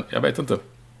klumpigt, men jag vet inte.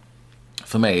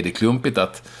 För mig är det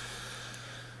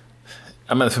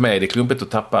klumpigt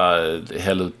att tappa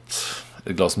hälla ut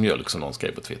ett glas mjölk som någon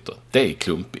skrev på Twitter. Det är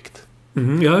klumpigt.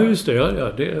 Ja, just det.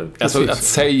 Ja, det är alltså, att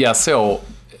säga så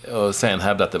och sen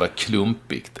hävda att det var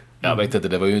klumpigt. Jag vet inte,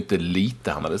 det var ju inte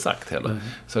lite han hade sagt heller. Nej.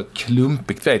 Så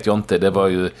klumpigt vet jag inte. Det var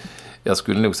ju, jag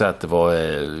skulle nog säga att det var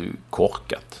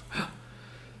korkat.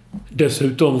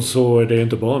 Dessutom så är det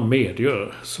inte bara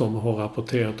medier som har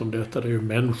rapporterat om detta. Det är ju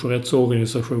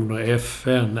människorättsorganisationer,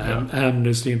 FN,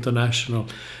 Amnesty International.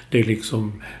 Det är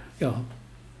liksom,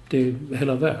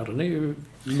 hela världen är ju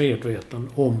medveten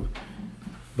om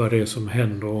vad det är som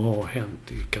händer och har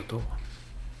hänt i Qatar.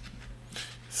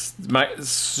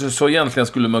 Så egentligen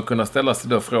skulle man kunna ställa sig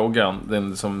då frågan,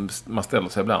 den som man ställer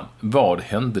sig ibland. Vad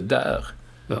hände där?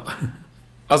 Ja.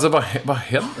 Alltså vad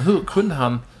hände? Hur kunde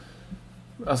han...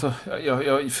 Alltså,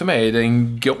 för mig är det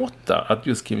en gåta att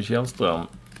just Kim Källström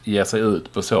ger sig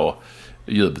ut på så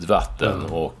djupt vatten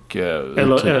och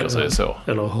uttrycker sig så.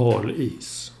 Eller hal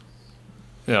is.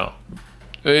 Ja.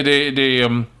 Det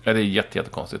är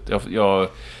jättekonstigt. Jag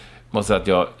måste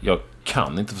säga att jag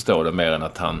kan inte förstå det mer än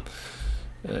att han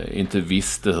inte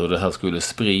visste hur det här skulle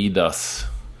spridas,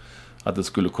 att det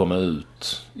skulle komma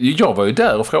ut. Jag var ju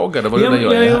där och frågade vad jag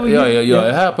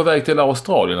är här på väg till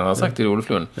Australien, han har sagt till Olof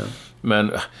Lund. Ja.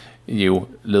 Men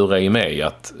lurar i mig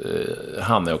att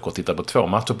han åker och tittar på 2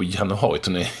 matcher på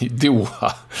januari i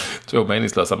Doha. 2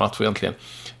 meningslösa matcher egentligen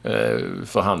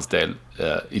för hans del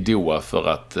i Doha, för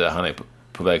att han är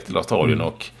på väg till Australien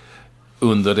och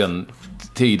under den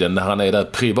tiden när han är där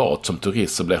privat som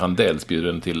turist så blir han dels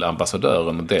bjuden till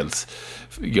ambassadören och dels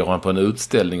går han på en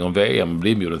utställning om VM och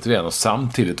blir bjuden till den och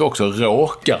samtidigt också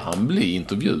råkar han bli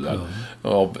intervjuad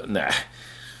av, det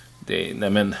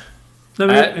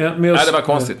var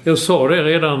konstigt. Jag sa det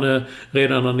redan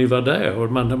när ni var där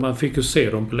och man fick ju se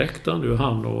dem på läktaren, du,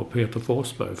 han och Peter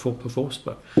Forsberg, Foppa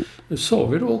Forsberg. Det sa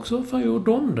vi då också, vad fan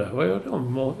gjorde de där? Vad gör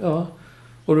de? Ja.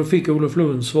 Och då fick Olof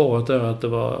Lund svaret där att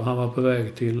han var på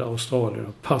väg till Australien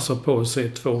och passade på att se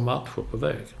 2 matcher på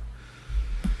vägen.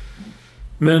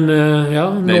 Men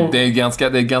det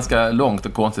är ganska långt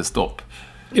och konstigt stopp.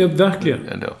 Ja, verkligen.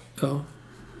 Ändå. Ja.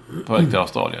 På väg till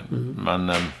Australien.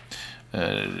 Men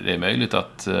det är möjligt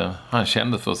att han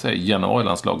kände för sig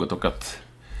januarilandslaget och att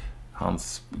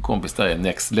hans kompis där i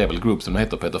Next Level Group som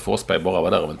heter Peter Forsberg bara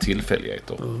var där av en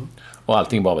tillfällighet. Och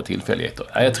allting bara var tillfälligheter.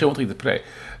 Jag tror inte riktigt på det.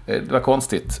 Det var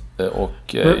konstigt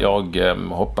och jag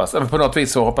hoppas, på något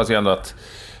vis så hoppas jag ändå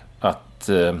att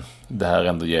det här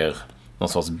ändå ger någon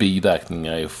sorts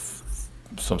biverkningar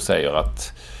som säger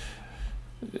att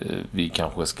vi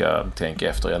kanske ska tänka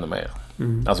efter ännu mer.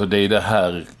 Alltså det är det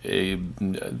här,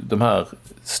 de här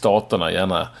staterna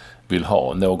gärna vill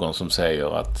ha någon som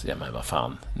säger att ja men vad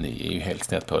fan, ni är ju helt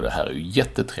snett på det här, är ju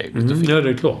jättetrevligt. Ja, det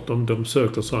är klart, de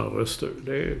söker sådana röster.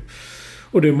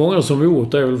 Och det är många som har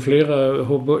gjort det. Är väl flera,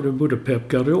 både Pep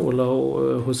Guardiola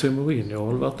och José Mourinho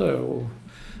har varit där och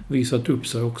visat upp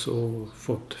sig också och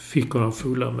fått fickorna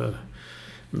fulla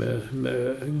med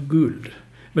guld.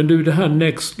 Men du, det här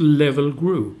Next Level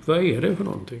Group, vad är det för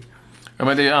någonting? Ja,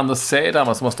 men det är ju Anders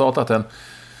Sedan som har startat en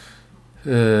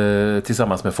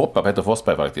tillsammans med Foppa, Peter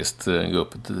Forsberg faktiskt, en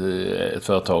grupp, ett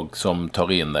företag som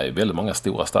tar in väldigt många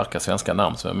stora, starka svenska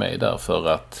namn som är med där för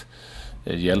att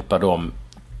hjälpa dem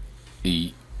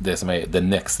i det som är the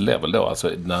next level då,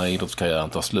 alltså när idrottskarriären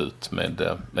tar slut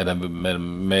med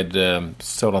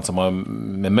sådant som har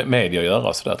med media att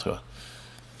göra, så där tror jag.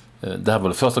 Det här var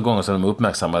det första gången som de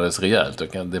uppmärksammades rejält och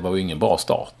det var ju ingen bra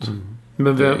start.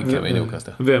 Men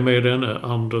vem är den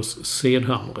Anders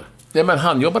Sedhamre? Ja, men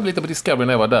han jobbade lite på Discovery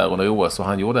när jag var där under OS och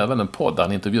han gjorde även en podd där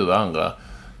han intervjuade andra.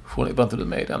 Var inte du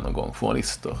med den någon gång?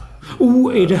 Journalister.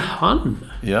 Är det han?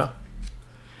 Ja.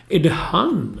 Är det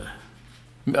han?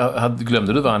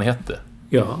 Glömde du vad han hette?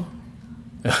 Ja.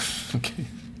 Okay.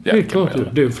 Det är klart,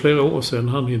 det är flera år sedan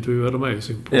han intervjuade mig i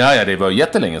sin podd. Ja, det var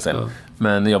jättelänge sedan. Ja.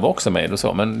 Men jag var också med och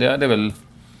så. Men det är väl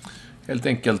helt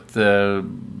enkelt,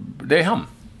 det är han.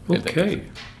 Okej.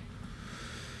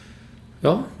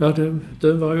 Ja,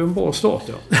 det var ju en bra start,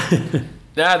 ja.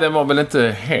 Nej, den var väl inte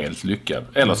helt lyckad.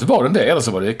 Eller så var den det. Eller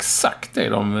så var det exakt det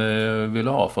de ville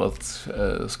ha för att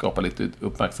skapa lite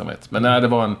uppmärksamhet. Men nej,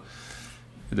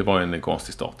 det var en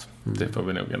konstig start. Det får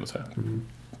vi nog ändå säga.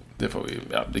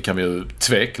 Det kan vi ju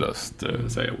tveklöst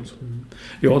säga också.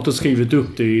 Jag har inte skrivit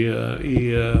upp det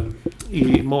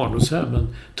i manus här, men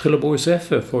Trelleborgs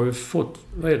FF har ju fått,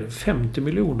 50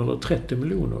 miljoner eller 30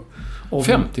 miljoner.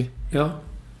 50? Ja.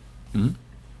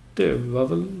 Det var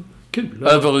väl kul.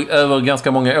 Över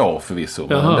ganska många år förvisso.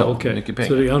 Jaha, okej. Mycket pengar.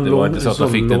 Så det var inte så att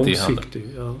de fick det till handen.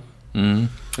 Ja.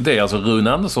 Det är alltså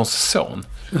Rune Anderssons son.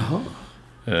 Jaha.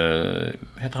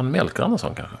 Heter han Melker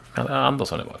Andersson kanske?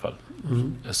 Andersson i varje fall.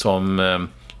 Som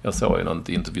jag såg i någon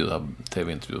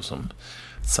tv-intervju som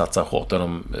satsar hårt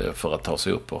för att ta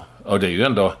sig upp. Och det är ju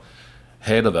ändå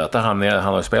hedervärt. Han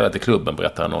har spelat i klubben,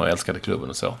 berättar han, och älskade klubben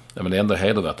och så. Ja, men det är ändå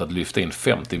hedervärt att lyfta in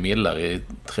 50 millar i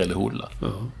Trellehulla.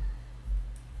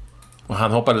 Och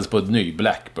han hoppades på ett nytt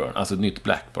Blackburn, alltså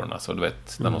du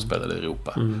vet, när de spelade i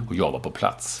Europa. Och jag var på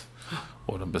plats.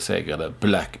 Och de besegrade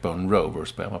Blackburn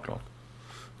Rovers på hemmaplan.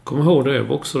 Kommer ihåg det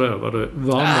också där, var det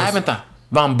varmast? Nej, vänta.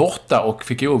 Vann borta och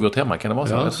fick oavgjort hemma, kan det vara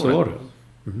så? Ja, så var det.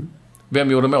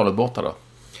 Vem gjorde målet borta då?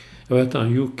 Jag vet inte,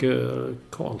 Jocke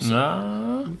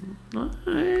Karlsson.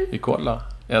 Nej. Vi kollar.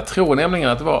 Jag tror nämligen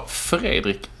att det var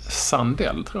Fredrik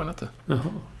Sandell, tror jag inte. Jaha.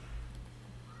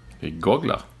 Vi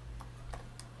googlar.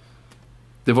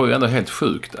 Det var ju ändå helt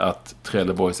sjukt att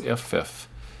Trelleborgs FF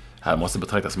här måste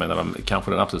betraktas som en av de,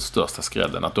 kanske den absolut största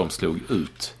skrällen, att de slog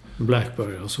ut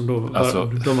Blackburn, som då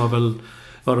de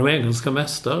var de engelska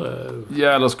mästare. Ja,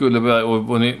 eller skulle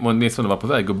och Nilsson var på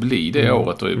väg att bli det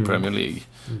året då i Premier League.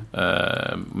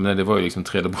 Men det var ju liksom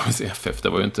Trelleborgs FF, det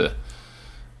var ju inte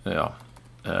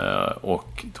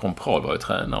och Tom Prahl var ju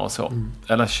tränare och så.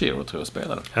 Alan Shearer tror jag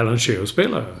spelade. Alan Shearer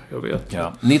spelade, jag vet.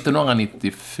 Ja,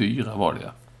 1994 var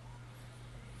det.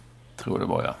 Tror det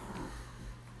var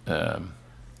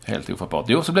helt ofattbart.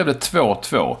 Jo, så blev det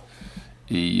 2-2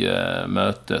 i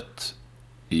mötet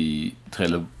i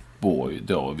Trelleborg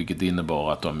då, vilket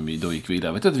innebar att de då gick vidare.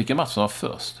 Jag vet inte vilken match som var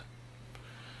först.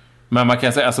 Men man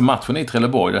kan säga, alltså matchen i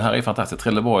Trelleborg, det här är fantastiskt.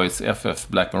 Trelleborgs FF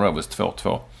Blackburn Rovers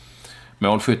 2-2.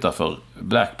 Målskyttar för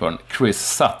Blackburn,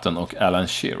 Chris Sutton och Alan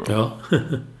Shearer. Ja.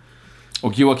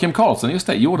 Och Joakim Karlsson, just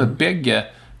det, gjorde bägge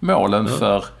målen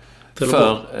för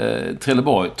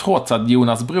Trelleborg. Trots att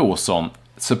Jonas Brorsson,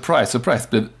 surprise,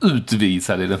 blev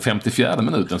utvisad i den 54:e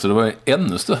minuten. Så det var en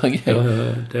ännu större grej. Ja,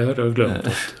 det hade jag glömt.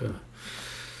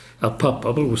 Att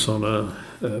pappa Brorsson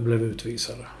blev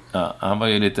utvisad. Ja, han var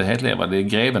ju lite helt levande.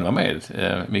 Greven var med.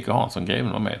 Micke Hansson,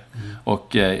 Greven var med.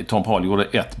 Och Tom Prahl gjorde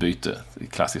ett byte.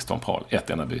 Klassiskt Tom Prahl. Ett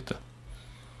enda byte.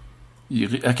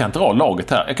 Jag kan dra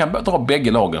laget här. Jag kan dra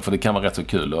bägge lagen för det kan vara rätt så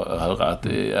kul att höra. Att,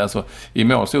 alltså, i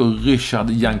mål stod Ryszard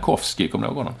Jankowski, kommer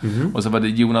jag ihåg honom. Och så var det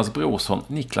Jonas Brorsson,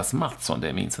 Niklas Mattsson,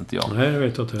 det minns inte jag. Nej, jag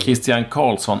vet inte. Christian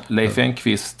Karlsson, Leif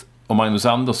Enqvist och Magnus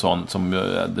Andersson, som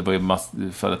det var ju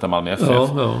för detta Malmö FF.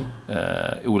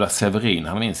 Ola Severin,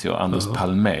 han minns jag. Anders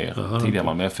Palmer, tidigare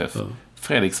Malmö FF.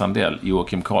 Fredrik Sandell,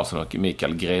 Joakim Karlsson och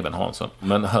Mikael Greven Hansson.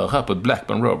 Men hör här på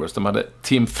Blackburn Rovers, de hade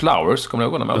Tim Flowers, kommer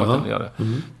jag ihåg honom?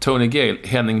 Tony Gale,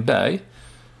 Henning Berg,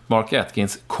 Mark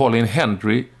Atkins, Colin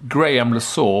Hendry, Graham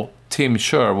Lesor, Tim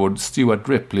Sherwood, Stuart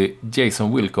Ripley,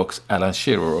 Jason Wilcox, Alan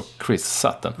Shearer och Chris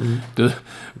Sutton.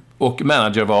 Och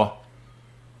manager var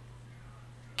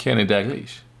Kenny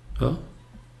Dalglish.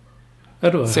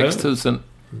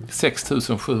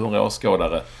 6,700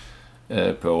 åskådare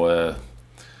på...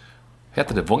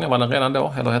 Hette det Vångavallen redan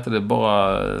då? Eller hette det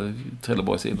bara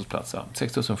Trelleborgs idrottsplats?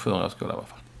 6,700 åskådare i alla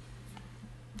fall.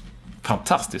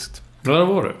 Fantastiskt. Ja, det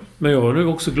var det. Men jag har nu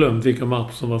också glömt vilka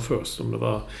matcher som var först. Om det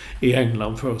var i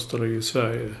England först eller i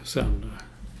Sverige sen.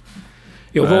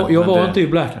 Jag var inte i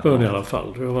Blackburn i alla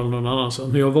fall. Jag var någon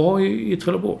annanstans. Men jag var i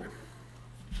Trelleborg.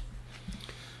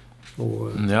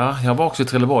 Ja, jag var också i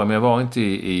Trelleborg, men jag var inte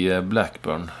i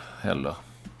Blackburn heller.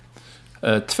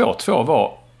 2-2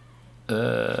 var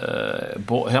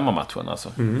hemmamatchen alltså.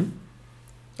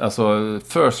 Alltså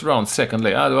first round, second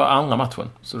leg. Det var andra matchen.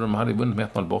 Så de hade vunnit med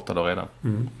 1-0 borta då redan.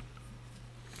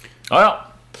 Ja.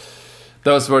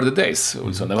 Those were the days,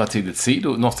 Olsson. Det var tidigt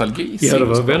nostalgi. Ja, det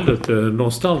var väldigt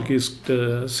nostalgiskt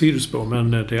sidospår.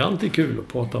 Men det är alltid kul att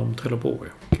prata om Trelleborg.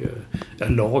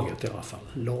 Och laget i alla fall.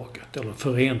 Laget, eller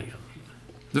föreningen.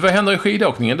 Vad händer i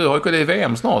skidåkningen? Du har ju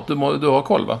VM snart. Du har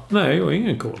koll, va? Nej, jag har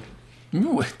ingen koll.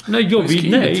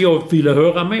 Nej, jag ville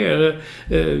höra mer.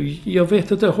 Jag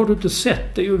vet inte, har du inte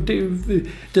sett det?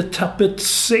 Det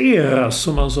tapetseras,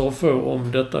 som man sa för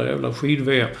om detta jävla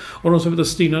skid-VM. Och de som heter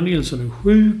Stina Nilsson är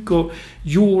sjuk och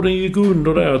jorden gick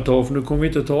under där ett tag, för nu kommer vi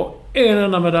inte ta en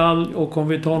enda medalj, och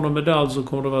kommer vi ta någon medalj så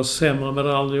kommer det vara sämre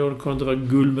medaljer, det kommer inte vara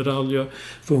guldmedaljer,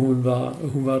 för hon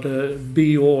var det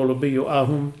bio och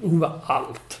hon var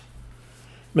allt.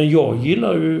 Men jag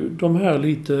gillar ju de här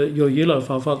lite... Jag gillar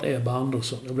framförallt Ebba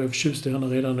Andersson. Jag blev förtjust i henne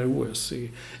redan i OS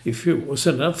i fjol. Och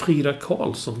sen den Frida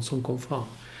Karlsson som kom fram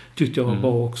tyckte jag var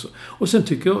bra också. Och sen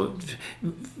tycker jag...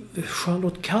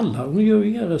 Charlotte Kalla, hon gör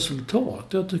inga resultat.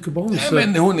 Jag tycker bara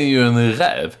men hon är ju en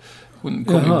räv. Hon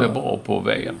kommer ju bli bra på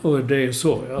vägen. Och det är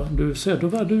så, ja. Du ser, då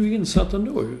var du insatt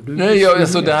ändå ju.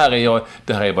 Det här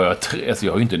är vad jag... Alltså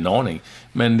jag har ju inte en aning.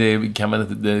 Men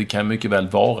det kan mycket väl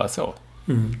vara så.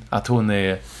 Att hon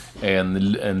är en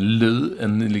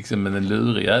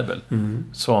lurig jävel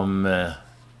som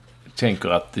tänker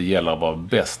att det gäller att vara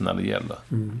bäst när det gäller.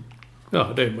 Ja,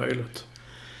 det är möjligt.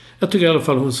 Jag tycker i alla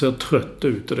fall hon ser trött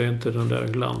ut, och det är inte den där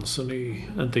glansen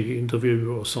inte i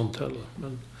intervjuer och sånt heller.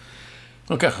 Men...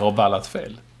 Hon kanske har vallat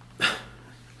fel.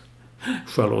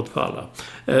 Charlotte Walla.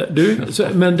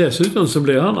 Men dessutom så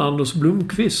blir han Anders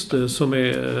Blomqvist som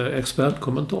är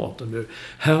expertkommentator nu.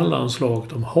 Herrlandslaget,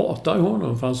 de hatar ju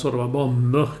honom för han sa det var bara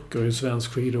mörker i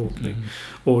svensk skidåkning.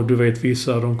 Och du vet,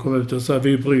 vissa de kom ut och sa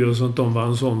vi bryr oss inte om vad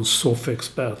en sån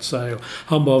soffexpert säger.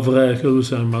 Han bara vräker ur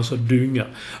sig en massa dynga.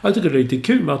 Jag tycker det är lite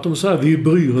kul med att de säger vi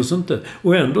bryr oss inte.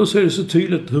 Och ändå så är det så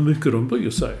tydligt hur mycket de bryr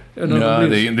sig. Ja,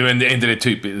 det är inte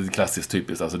det klassiskt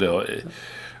typiskt. Alltså det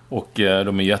och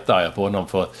de är jättearga på honom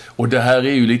för... Och det här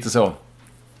är ju lite så...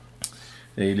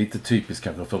 Det är lite typiskt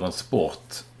kanske för en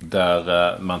sport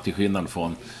där man till skillnad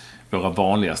från våra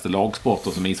vanligaste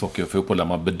lagsporter som ishockey och fotboll där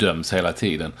man bedöms hela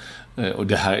tiden. Och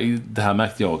det här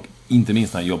märkte jag, inte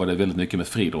minst när jag jobbade väldigt mycket med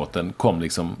friidrotten, kom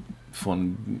liksom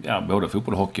från både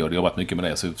fotboll och hockey, och jag jobbat mycket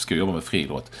med det, så ska jag jobba med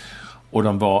friidrott. Och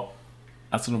de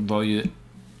var ju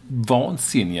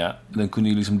vansinniga. Den kunde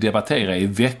ju liksom debattera i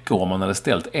veckor om man hade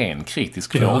ställt en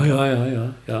kritisk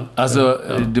fråga. Ja. Alltså,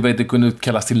 du vet, det kunde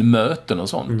kallas till möten och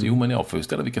sånt. Jo, men jag får ju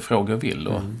ställa vilka frågor jag vill.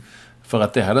 Och, för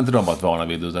att det hade inte de varit vana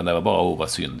vid, utan det var bara vad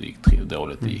synd det gick,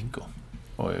 dåligt det gick.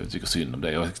 Och jag tycker synd om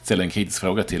det. Jag ställde en kritisk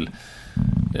fråga till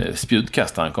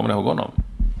spjutkastaren, kommer du ihåg honom?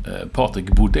 Patrik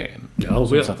Bodén. Ja,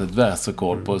 som satt ett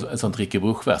världsrekord på ett sånt Ricky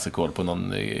Bruch-världsrekord på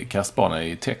någon kastbana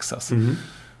i Texas.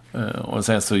 Och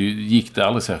sen så gick det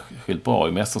aldrig särskilt bra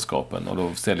i mästerskapen. Och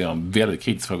då ställde jag en väldigt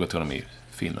kritisk fråga till honom i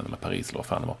Finland eller Paris eller vad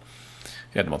fan det var.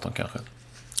 Edmonton kanske.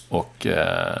 Och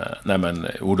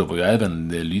då var ju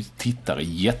även tittare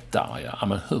jättearga. Ja,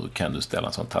 men hur kan du ställa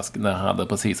en sån task när han hade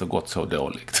precis har gått så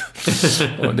dåligt?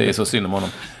 Och det är så synd om honom.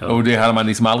 Ja. Och det hade man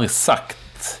liksom aldrig sagt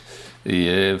i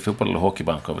fotboll- eller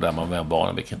hockeybranschen där man var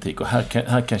barnen vid kritik. Och här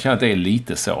kan jag känna att det är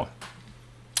lite så.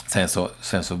 Sen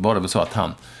så var det väl så att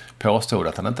han påstod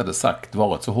att han inte hade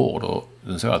varit så hård. Och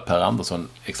den såg att Per Andersson,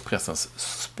 Expressens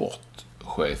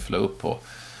sportchef, la upp på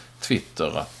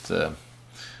Twitter att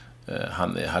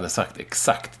han hade sagt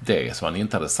exakt det som han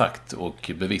inte hade sagt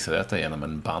och bevisade detta genom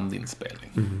en bandinspelning.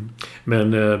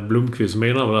 Men Blomqvist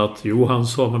menar väl att han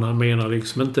sa, men han menar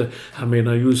liksom inte, han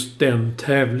menar just den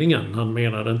tävlingen, han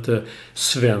menade inte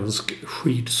svensk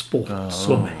skidsport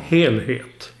som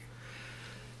helhet.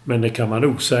 Men det kan man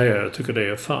nog säga, jag tycker det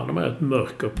är fan med ett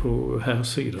mörker på här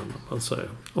sidan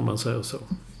om man säger så.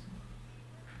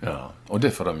 Ja, och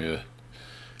det får de ju,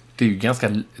 det är ju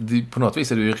på något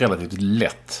vis är det ju relativt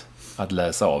lätt att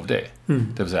läsa av det.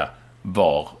 Det vill säga,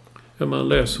 var man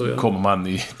läser, kommer man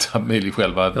i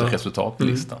själva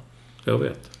resultatlistan. Jag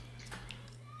vet.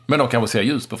 Men de kan väl se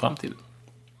ljus på framtiden.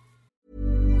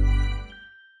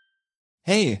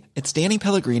 Hey, it's Danny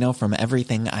Pellegrino from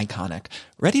Everything Iconic.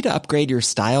 Ready to upgrade your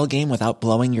style game without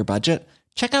blowing your budget?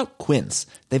 Check out Quince.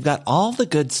 They've got all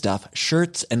the good stuff,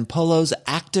 shirts and polos,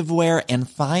 activewear, and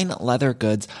fine leather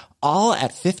goods, all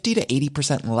at 50 to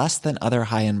 80% less than other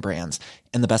high-end brands.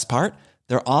 And the best part?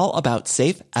 They're all about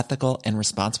safe, ethical, and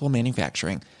responsible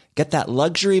manufacturing. Get that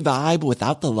luxury vibe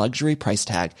without the luxury price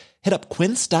tag. Hit up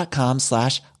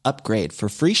quince.com/upgrade for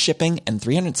free shipping and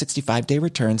 365-day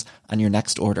returns on your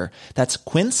next order. That's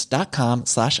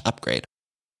quince.com/upgrade.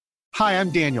 Hi, I'm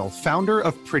Daniel, founder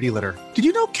of Pretty Litter. Did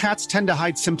you know cats tend to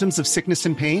hide symptoms of sickness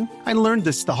and pain? I learned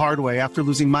this the hard way after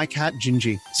losing my cat,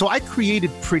 Gingy. So I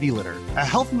created Pretty Litter, a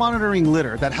health monitoring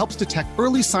litter that helps detect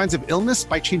early signs of illness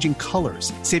by changing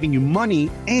colors, saving you money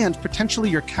and potentially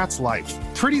your cat's life.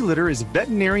 Pretty Litter is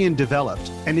veterinarian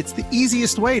developed, and it's the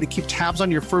easiest way to keep tabs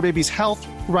on your fur baby's health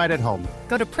right at home.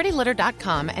 Go to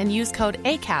prettylitter.com and use code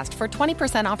ACAST for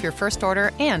 20% off your first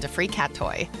order and a free cat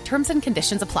toy. Terms and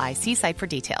conditions apply. See site for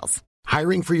details.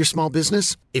 Hiring for your small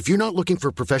business? If you're not looking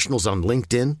for professionals on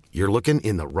LinkedIn, you're looking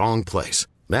in the wrong place.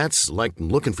 That's like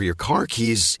looking for your car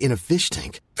keys in a fish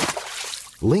tank.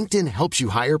 LinkedIn helps you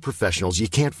hire professionals you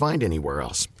can't find anywhere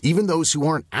else, even those who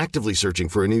aren't actively searching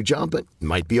for a new job but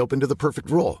might be open to the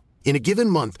perfect role. In a given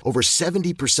month, over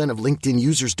 70% of LinkedIn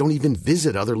users don't even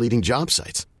visit other leading job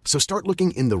sites. So start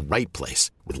looking in the right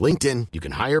place. With LinkedIn, you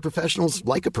can hire professionals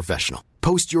like a professional.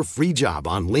 Post your free job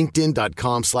on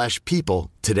linkedin.com/people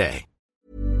today.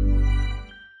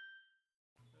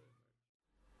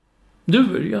 Du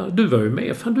var ju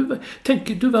med. Fan,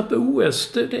 du var på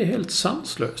OS. Det är helt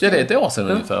sanslöst. Ja, det är ett år sedan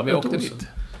ungefär. Vi åkte dit.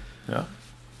 Ja.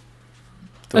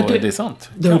 Det är sant.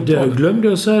 Det glömde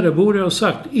jag säga. Det borde jag ha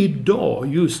sagt.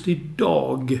 Just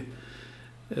idag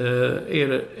är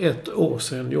det ett år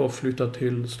sedan jag flyttade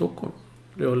till Stockholm.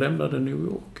 Jag lämnade New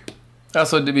York.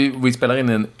 Alltså, vi spelar in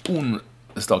en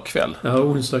onsdag kväll. Ja,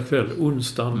 onsdag kväll.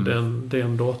 Onsdagen,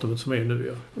 den datumet som är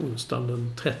nu. Ja. Onsdagen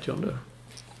den 30:e.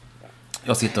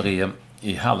 Jag sitter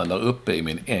i hallen där uppe i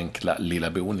min enkla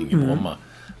lilla boning i Bromma.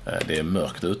 Det är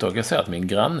mörkt ute och jag ser att min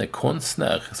granne,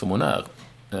 konstnär som hon är,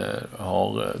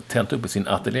 har tänt upp i sin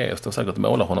ateljé och står säkert och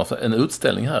målar. Hon har en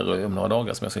utställning här om några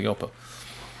dagar som jag ska gå på.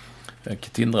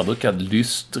 Tindra brukar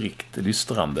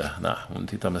lystrande. Nej, hon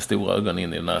tittar med stora ögon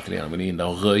in i den här ateljén och vill in där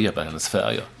och röja på hennes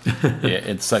färger. Jag är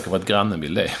inte säker på att grannen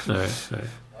vill det. Nej.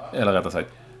 Eller rättare sagt,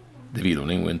 det vill hon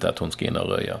nog inte att hon ska in och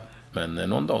röja. Men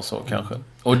någon dag så kanske.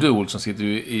 Och du, Olsson, sitter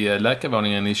ju i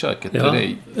läkarvåningen i köket. Ja.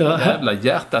 Det jävla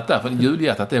hjärtat där. För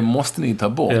julhjärtat, det måste ni ta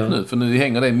bort nu. För nu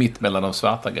hänger det mitt mellan de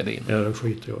svarta gardinerna. Ja, det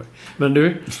skiter jag i. Men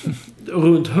du,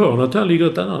 runt hörnet här ligger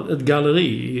ett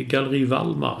galleri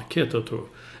Wallmark heter det, tror jag.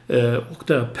 Och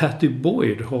där Patty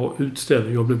Boyd har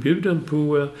utställning. Jag blev bjuden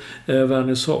på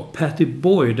vernissage. Patty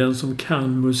Boyd, den som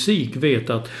kan musik, vet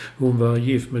att hon var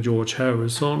gift med George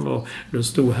Harrison och det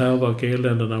stod härvark i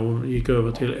elände när hon gick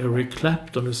över till Eric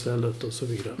Clapton istället och så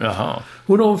vidare. Jaha.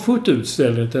 Hon har en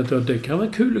fotoutställning. Det kan vara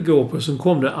kul att gå på. Sen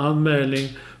kom det anmälning.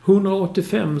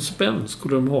 185 spänn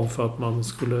skulle de ha för att man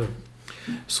skulle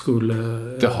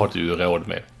det har du ju råd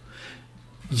med.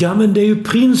 Ja, men det är ju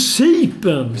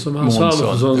principen som han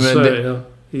Salomonsson säger.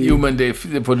 Jo, men det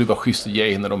får du vara schysst och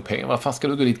ge henne de pengar. Vad fan ska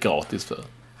du gå dit gratis för?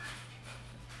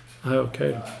 Nej,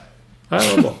 okej.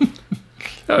 Nej, det var bra.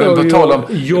 Men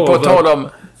på tal om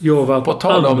Jag var på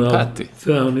tal om Patty.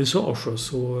 vernissager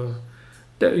så...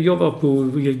 Jag var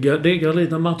på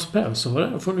det när Mats Persson var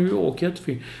där från New York.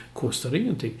 Jättefint. Kostade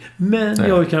ingenting. Men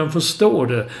jag kan förstå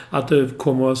det. Att det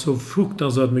kommer vara så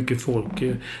fruktansvärt mycket folk.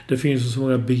 Det finns så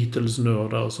många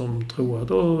Beatles-nördar som tror att...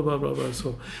 Bla bla bla,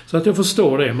 så att jag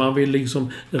förstår det. Man vill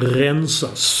liksom rensa,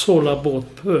 sålla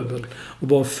bort pöbel. Och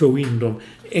bara få in dem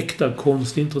äkta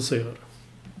konstintresserade.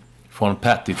 Från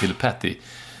Patty till Patty.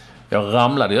 Jag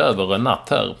ramlade över en natt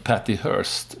här. Patty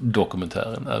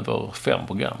Hearst-dokumentären över 5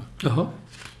 program. Jaha.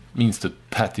 Minns du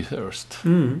Patty Hearst?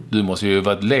 Du måste ju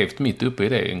ha levt mitt uppe i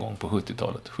det en gång på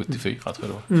 70-talet. 74 tror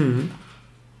jag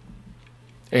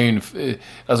då.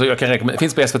 Alltså jag kan rekommendera. Det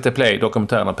finns på SVT Play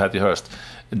dokumentären om Patty Hearst.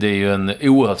 Det är ju en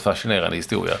oerhört fascinerande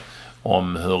historia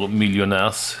om hur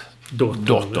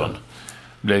miljonärsdottern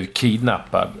blev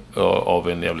kidnappad av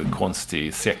en jävligt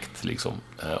konstig sekt liksom.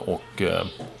 Och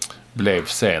blev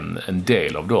sen en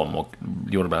del av dem och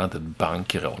gjorde bland annat ett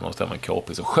bankrån och med en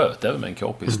k-pist och sköt även med en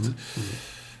k-pist.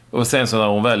 Och sen så när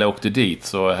hon väl åkte dit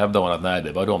så hävdade hon att nej,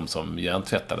 det var de som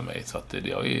hjärntvättade mig. Så att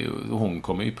hon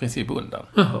kom i princip undan.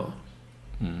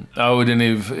 Ja, och den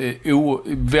är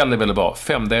väldigt, väldigt bra.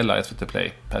 5 delar SVT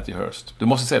Play, Patty Hearst. Du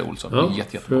måste se det, Olsson. Ja,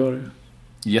 jättebra.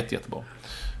 Jättebra.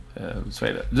 Så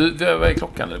är det. Du, vad är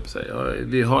klockan?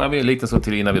 Vi har en liten så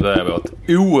till innan vi börjar vårt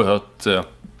oerhört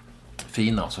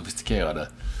fina och sofistikerade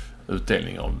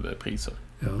utdelning av priser.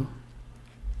 Ja.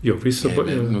 Jag visste bara...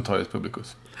 Notarius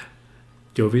Publicus.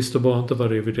 Jag visste bara inte vad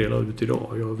det är vi delar ut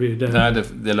idag. Nej,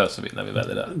 det löser vi när vi väl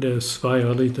är där. Det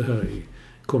svajar lite här i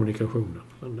kommunikationen.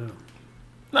 Men,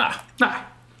 nej.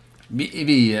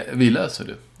 Vi löser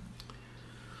det.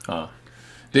 Ja.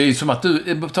 Det är ju som att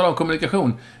du, på tal om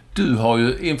kommunikation, du har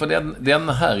ju inför den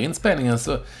här inspelningen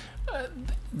så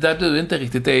där du inte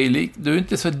riktigt du är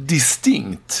inte så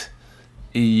distinkt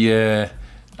i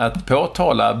att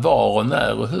påtala var och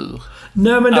när och hur.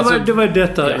 Nej, men det var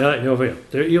detta. Ja. Jag vet.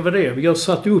 Jag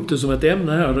satte upp det som ett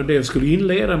ämne här och det skulle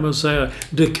inleda med att säga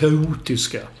det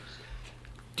kaotiska.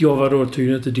 Jag var då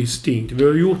tydligen inte distinkt. Vi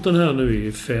har gjort den här nu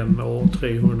i 5 år,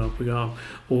 300 program.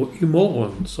 Och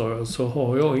imorgon, sa jag, så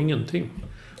har jag ingenting.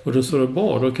 Och då sa det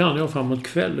bra, då kan jag framåt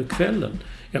kvällen.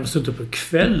 Jag måste inte på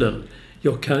kvällen.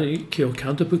 Jag kan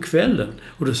inte på kvällen.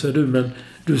 Och då säger du, men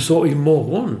du sa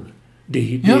imorgon.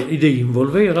 Det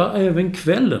involverar även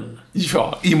kvällen.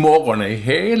 Ja, imorgon är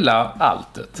hela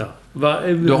alltet. Ja.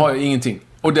 Du har ju ingenting.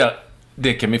 Och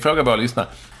det kan vi fråga bara lyssna.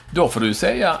 Då får du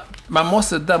säga,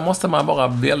 där måste man vara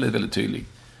väldigt, väldigt tydlig.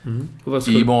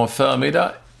 Imorgon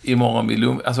förmiddag, imorgon vid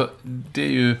lunch. Alltså, det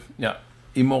är ju,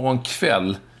 imorgon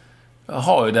kväll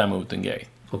har ju däremot en grej.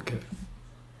 Okej.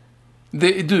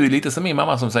 Du är lite som min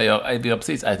mamma som säger, vi har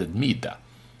precis ätit middag.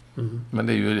 Men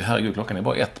det är ju, herregud, klockan är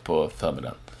bara 1 på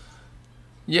förmiddagen.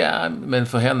 Ja, men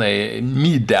för henne är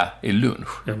middag i lunch.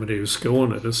 Ja, men det är ju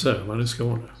Skåne, det säger man i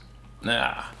Skåne.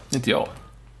 Nej, inte jag.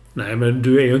 Nej, men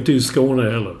du är ju inte i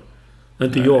Skåne heller.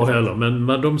 Inte jag heller,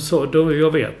 men de sa,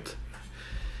 jag vet.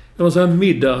 Jag var så här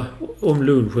middag om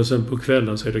lunch och sen på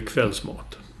kvällen så är det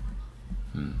kvällsmat.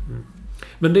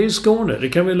 Men det är Skåne, det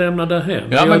kan vi lämna där hem.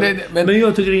 Men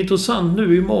jag tycker det är intressant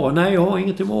nu imorgon. Nej, jag har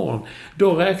inget imorgon.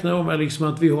 Då räknar jag med liksom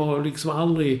att vi har liksom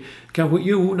aldrig... Kanske,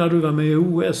 när du var med i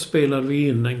OS spelade vi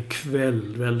in en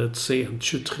kväll väldigt sent.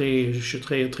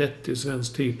 23:30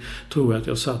 svensk tid. Tror jag att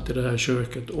jag satt i det här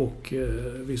köket och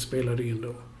vi spelade in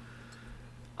då.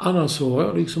 Annars så har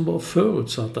jag liksom bara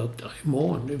förutsatt att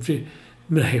imorgon...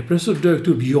 Men helt plötsligt dök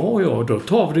upp. Ja, då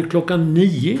tar vi det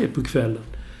 9:00 på kvällen.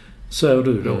 Säger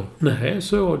du då. Nej,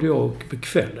 så är jag på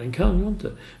kvällen kan jag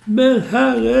inte. Men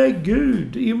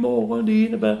herregud, imorgon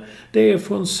det är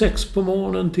från 6 på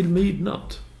morgonen till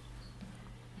midnatt.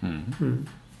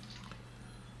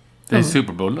 Det är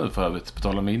Super Bowl nu för övrigt, på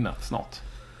tal om midnatt snart.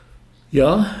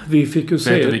 Ja, vi fick ju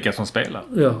se... Vet du vilka som spelar?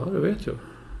 Ja, det vet jag.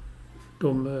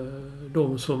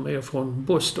 De som är från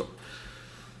Boston.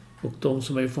 Och de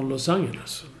som är från Los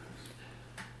Angeles.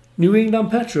 New England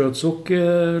Patriots och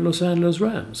Los Angeles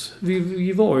Rams.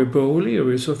 Vi var ju på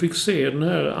O'Leary och fick se den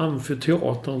här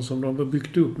amfiteatern som de har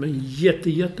byggt upp med en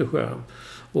jätteskärm.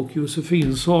 Och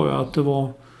Josefin sa ju att det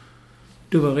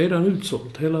var redan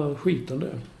utsålt, hela skiten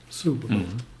där. Super Bowl.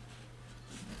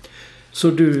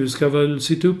 Så du ska väl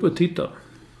sitta upp och titta?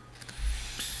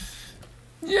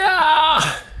 Ja,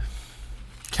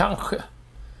 kanske.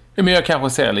 Men jag kanske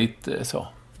ser lite så.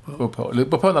 På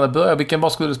när det börjar, var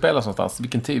skulle du spela någonstans?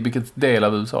 Vilken tid, vilken del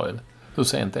av USA är det? Hur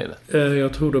sent är det?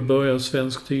 Jag tror det börjar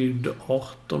svensk tid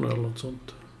 18 eller något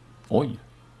sånt. Oj.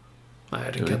 Nej,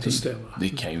 det kan inte stämma. Det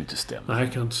kan ju inte stämma. Nej,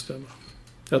 det kan inte stämma.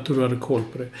 Jag tror du hade koll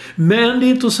på det. Men det är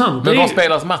intressant. Men var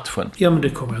spelas matchen? Ja, men det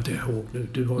kommer jag inte ihåg nu.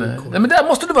 Du har ju koll. Nej, men där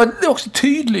måste du vara också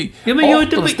tydlig. Ja, men jag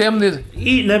inte stämning.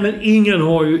 Nej, men ingen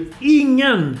har ju...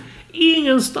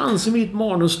 Ingenstans i mitt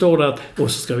manus står det att...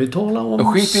 Och så ska vi tala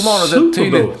om skit i manuset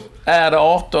tydligt. Är det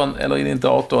 18 eller är det inte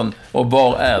 18? Och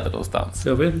var är det någonstans?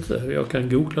 Jag vet inte. Jag kan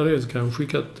googla det så kan jag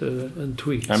skicka en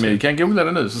tweet. Ja, men vi kan googla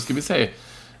det nu så ska vi se.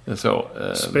 Så,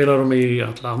 spelar de i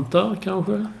Atlanta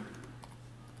kanske?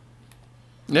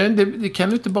 Nej, det kan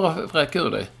du inte bara räcka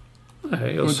ur dig.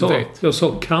 Nej, jag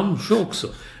sa kanske också.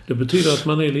 Det betyder att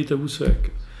man är lite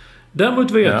osäker.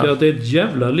 Däremot vet jag att det är ett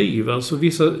jävla liv. Alltså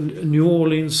vissa New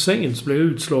Orleans Saints blev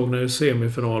utslagna i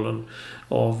semifinalen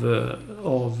av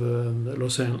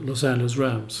Los Angeles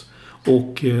Rams.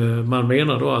 Och man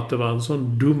menar då att det var en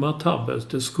sån dumma tabbe.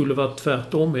 Det skulle vara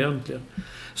tvärtom egentligen.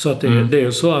 Så att det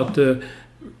är så att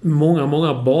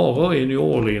många barer i New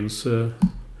Orleans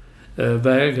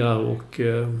vägrar och...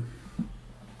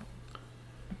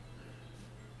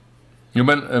 Jo,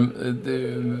 men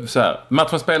så här.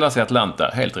 Matchen spelas i Atlanta,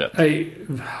 helt rätt. Nej,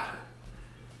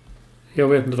 jag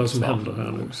vet inte vad som händer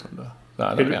här nu.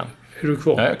 Är du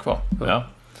kvar? Ja, jag är kvar. Ja.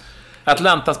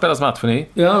 Atlanta spelas matchen i.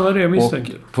 Ja, vad det jag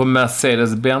misstänker. På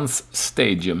Mercedes-Benz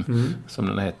Stadium, som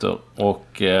den heter. Och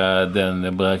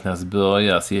den beräknas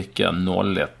börja cirka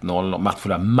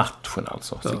 01.00. Matchen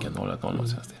alltså. Cirka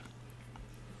 01.00.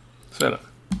 Så är det.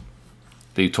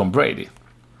 Det är ju Tom Brady.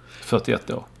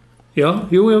 41 år. Ja,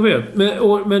 jo jag vet.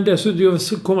 Men dessutom jag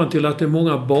kommer till att det är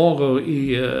många barer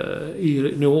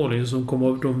i New Orleans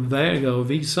som de vägrar att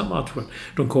visa matchen.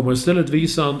 De kommer istället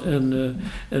visa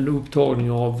en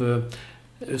upptagning av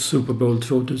Super Bowl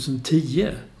 2010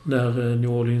 när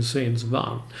New Orleans Saints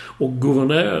vann. Och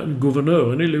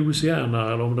guvernören i Louisiana,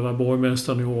 eller om det var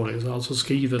borgmästaren i New Orleans, har alltså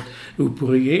skrivit upp på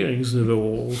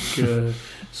regeringsnivå och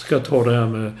ska ta det här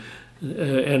med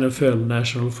NFL,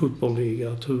 National Football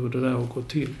League, att hur det där har gått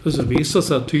till. Och så visade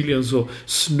sig att tydligen så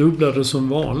snubblade som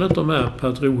vanligt de här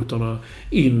patrioterna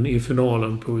in i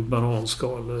finalen på ett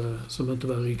bananskal som inte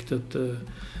var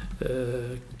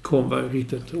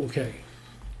riktigt okej.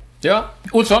 Ja,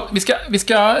 Olsson, vi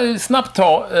ska snabbt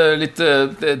ta lite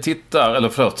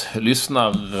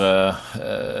lyssnar...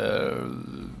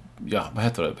 vad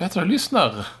heter det?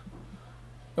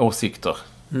 Lyssnaråsikter.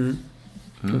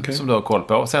 Okay. Som du har koll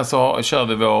på. Sen så kör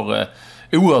vi vår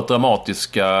oerhört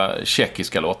dramatiska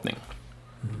tjeckiska låtning.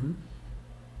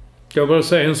 Jag bara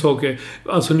säga en sak.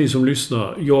 Alltså ni som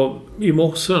lyssnar. I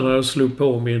morse när jag slog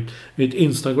på mitt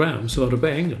Instagram så var det på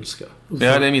engelska.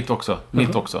 Ja, det är mitt också.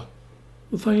 Mitt också.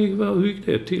 Hur gick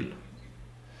det till?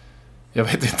 Jag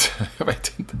vet inte.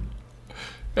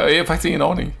 Jag har faktiskt ingen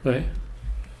aning. Nej,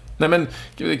 men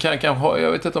jag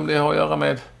vet inte om det har att göra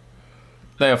med...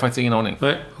 Nej, jag har faktiskt ingen aning.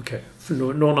 Nej, okej. För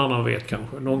någon annan vet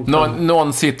kanske.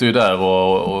 Någon sitter ju där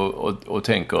och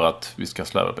tänker att vi ska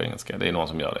släva på engelska. Det är någon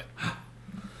som gör det.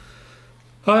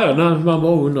 Ja, man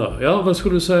bara undrar. Ja, vad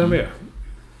skulle du säga mer?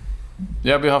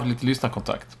 Ja, vi har haft lite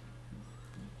lyssnarkontakt.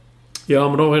 Ja,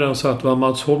 men de har redan sagt att det var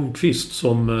Mats Holmqvist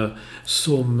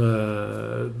som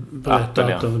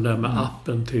berättade att det där med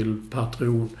appen till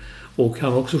Patreon. Och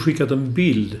han har också skickat en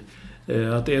bild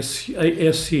att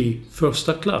SJ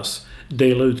första klass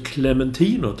delar ut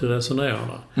clementiner till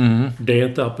resenärerna. Det är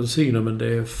inte apelsiner, men det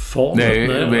är farligt nära.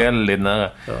 Det är väldigt nära.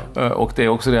 Ja. Och det är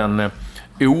också den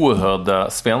oerhörda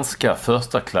svenska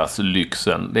första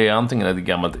klasslyxen. Det är antingen ett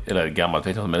gammalt vet jag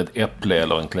inte, men ett äpple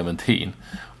eller en clementin.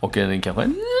 Och kanske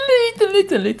en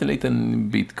liten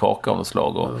bit kaka av något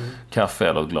slag och kaffe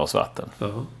eller ett glas vatten.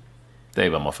 Ja. Det är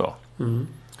vad man får.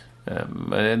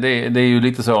 Men det är ju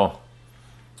lite så,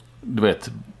 du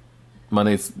vet, man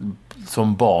är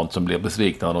som barn som blir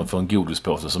besvikna när de får en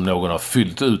godispåse som någon har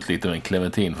fyllt ut lite med en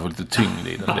clementin för att få lite tyngd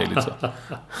i den. Det är lite så.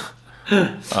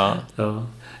 Ja.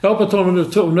 Ja, på tal om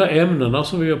de där ämnena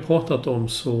som vi har pratat om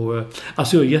så...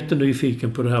 Alltså jag är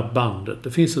jättenyfiken på det här bandet.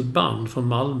 Det finns ett band från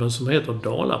Malmö som heter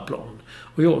Dalaplan.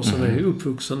 Och jag som är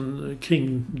uppvuxen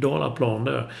kring Dalaplan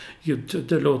där,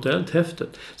 det låter helt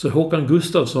häftigt. Så Håkan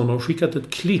Gustafsson har skickat ett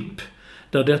klipp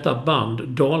där detta band,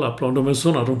 Dalaplan, de är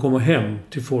sådana, de kommer hem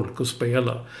till folk och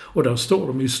spelar. Och där står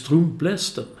de i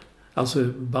strumplästen. Alltså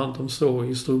band, de står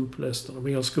i strumplästen.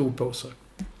 De har skor på sig.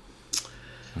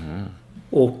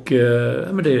 Och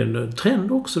men det är en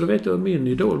trend också, det vet jag, min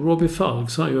idol Robbie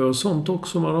Falks, han gör sånt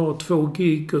också. Man har 2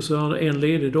 gig och så har han en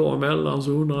ledig dag emellan,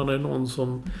 så undrar han är någon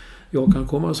som jag kan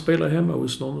komma och spela hemma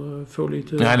hos någon, få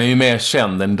lite... Nej, han är ju mer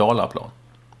känd än Dalaplan.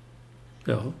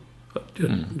 Ja,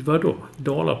 vadå?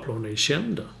 Dalaplan är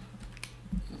kända.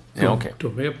 Ja, okej.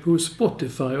 De är på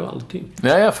Spotify och allting.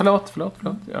 Ja, förlåt.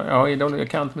 Jag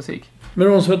kan inte musik. Men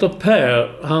någon som heter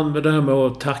Per, han med det här med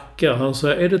att tacka. Han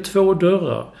säger, är det 2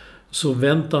 dörrar så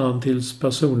väntar han tills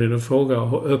personen i fråga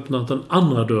har öppnat den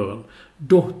andra dörren.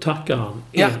 Då tackar han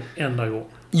en enda gång.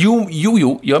 Jo,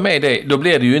 jag är med i det.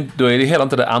 Då är det heller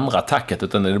inte det andra tacket,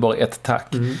 utan det är bara ett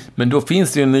tack. Men då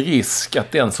finns det ju en risk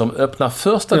att den som öppnar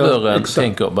första dörren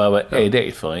tänker, vad är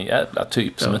det för en jävla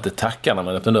typ som inte tackar när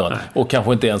man öppnar dörren? Nej. Och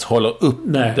kanske inte ens håller upp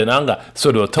den andra.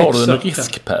 Så då tar du en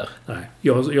risk, Per. Nej.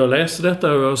 Jag läste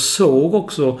detta och jag såg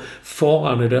också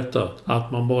faran i detta.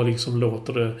 Att man bara liksom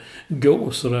låter det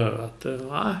gå sådär. Att,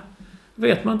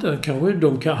 vet man inte.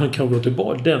 Han kan gå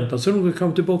tillbaka. Den personen kan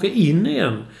gå tillbaka in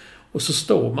igen. Och så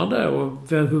står man där och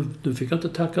du fick inte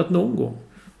tackat någon gång.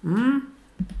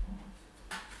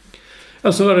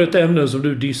 Alltså var det ett ämne som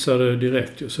du dissade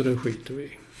direkt, så det skiter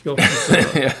vi.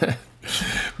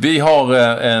 Vi har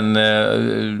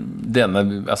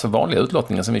den vanliga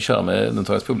utlottningen som vi kör med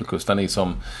Notorious Publicus, där ni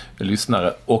som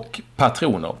lyssnare och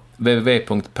patroner.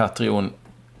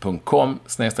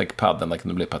 www.patreon.com/padden, där kan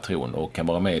du bli patron och kan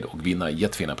vara med och vinna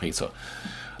jättefina priser.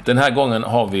 Den här gången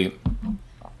har vi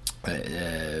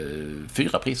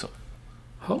 4 priser.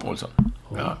 Olsson.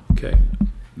 Ja. Okay.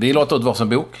 Vi låter ut varsin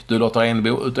bok. Du låter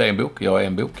ut en bok. Jag har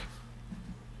en bok.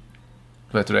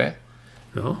 Vet du det?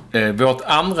 Ja. Vårt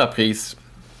andra pris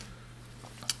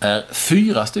är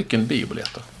 4 stycken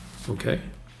biobiljetter. Okej.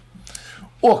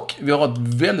 Och vi har ett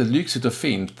väldigt lyxigt och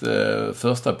fint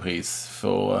första pris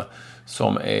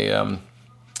som är...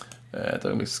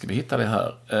 ska vi hitta det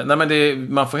här?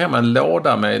 Man får hem en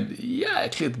låda med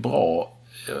jäkligt bra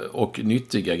och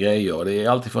nyttiga grejer. Det är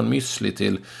alltid från müsli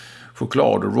till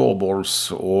choklad och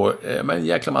rawballs och en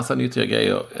jäkla massa nyttiga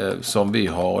grejer som vi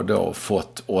har då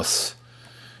fått oss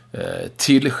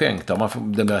tillskänkta.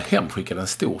 Den där hemskickad, en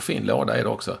stor fin låda är det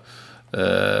också.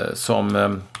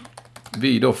 Som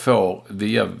vi då får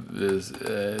via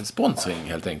sponsring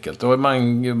helt enkelt. Och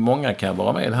många kan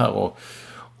vara med här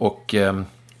och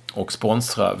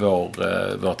sponsra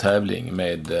vår tävling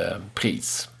med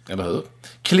pris. Eller hur?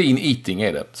 Clean Eating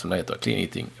är det som det heter. Clean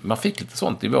Eating. Man fick lite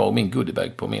sånt i min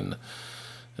goodiebag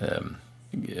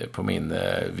på min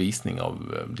visning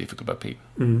av Difficult by P.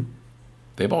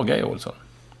 Det är bra grejer, Olsson.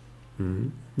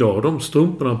 Ja, de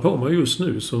strumporna på mig just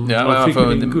nu som man fick i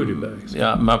min goodiebag.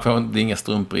 Ja, man får inga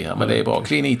strumpor i här, men det är bra.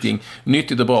 Clean Eating,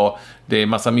 nyttigt och bra. Det är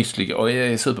massa müsli och det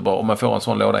är superbra. Om man får en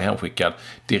sån låda hemskickad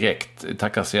direkt.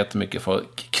 Tackar så jättemycket för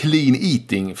Clean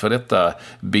Eating för detta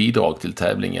bidrag till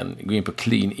tävlingen. Gå in på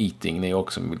Clean Eating, ni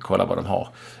också vill kolla vad de har.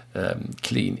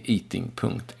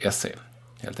 Cleaneating.se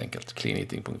helt enkelt.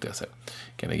 Cleaneating.se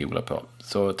kan ni googla på.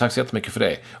 Så tack så jättemycket för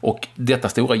det. Och detta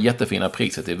stora jättefina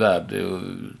priset är värd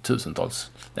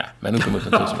tusentals. Nej, men uppemot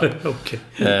 1000. Okay.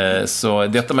 Så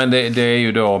detta, men det är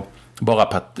ju då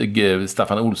bara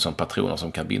Staffan Olsson patroner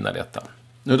som kan vinna detta.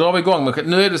 Nu drar vi igång.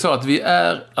 Nu är det så att vi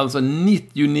är alltså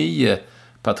 99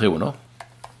 patroner.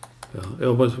 Ja,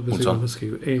 jag bara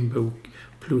beskriva en bok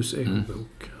plus en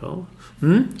bok. Ja.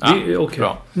 Okej.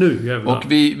 Bra. Nu jävlar.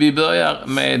 Och vi börjar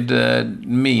med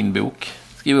min bok.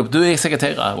 Skriv upp. Du är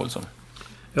sekreterare här, Olsson.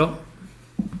 Ja.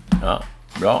 Ja,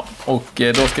 bra. Och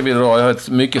då ska vi jag har ett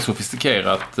mycket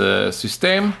sofistikerat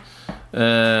system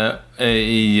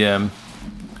i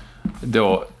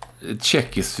då ett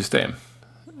tjeckiskt system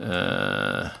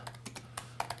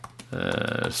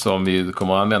som vi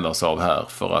kommer att använda oss av här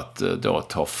för att då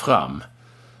ta fram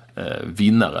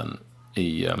vinnaren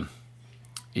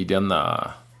i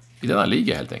denna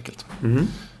liga helt enkelt.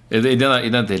 I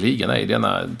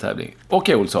denna tävling.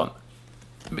 Okej, Olsson.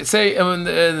 Säg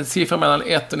en siffra mellan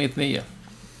 1 och 99.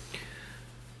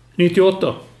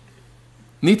 98.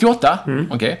 98?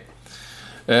 Okej.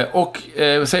 Och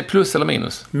säg plus eller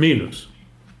minus? Minus.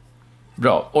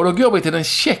 Bra. Och då går vi till den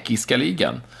tjeckiska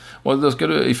ligan. Och då ska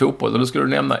du i fotboll. Och då ska du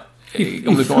nämna...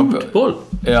 Om du kommer fotboll?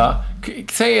 Ja.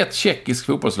 Säg ett tjeckiskt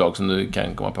fotbollslag som du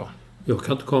kan komma på. Jag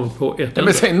kan inte komma på ett.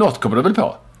 Men säg något kommer du väl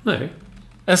på? Nej.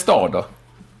 En stad då?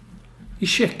 I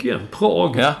Tjeckien.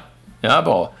 Prag. Ja,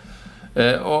 bra.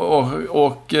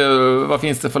 Och vad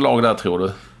finns det för lag där, tror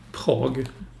du? Prag.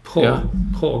 Ja.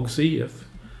 Prags IF.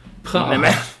 Prag. Nej,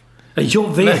 men...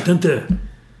 Jag vet inte.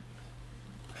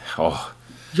 Ja.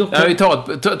 Vi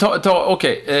tar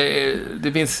okej.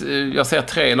 Det finns, jag ser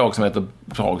 3 lag som heter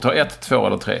Prag. Ta 1, 2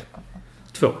 eller 3?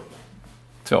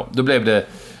 2. Då blev det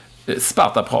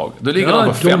Sparta Prag. Då ligger de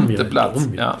på 5:e plats.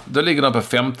 Ja, då ligger de på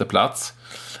 5:e plats.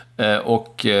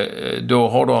 Och då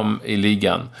har de i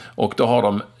ligan. Och då har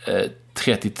de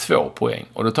 32 poäng.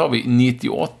 Och då tar vi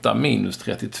 98 minus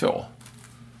 32.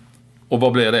 Och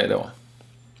vad blir det då?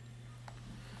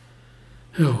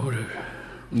 Ja du.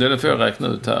 Det får jag räkna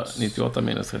ut här. 98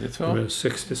 minus 32. Det är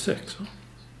 66.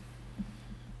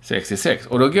 66.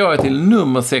 Och då går jag till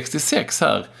nummer 66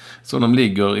 här. Som de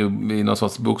ligger i någon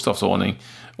sorts bokstavsordning.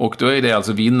 Och då är det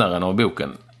alltså vinnaren av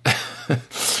boken.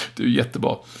 Det är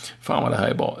jättebra. Fan vad det här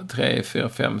är bra. 3, 4,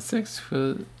 5, 6,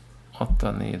 7,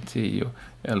 8, 9, 10,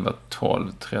 11,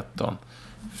 12, 13,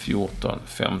 14,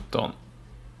 15,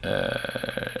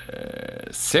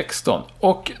 16.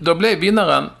 Och då blev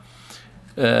vinnaren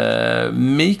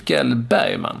Mikael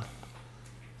Bergman.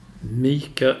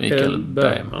 Mikael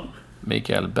Bergman.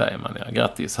 Mikael Bergman, ja.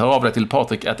 Grattis. Hör av dig till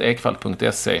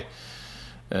patrik@ekvall.se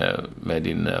med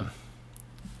din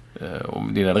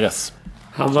adress.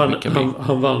 Han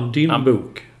vann din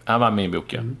bok. Han vann min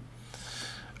bok, ja.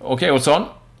 Okej, Olsson.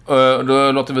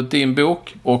 Då låter vi din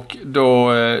bok. Och då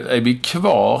är vi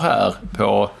kvar här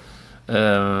på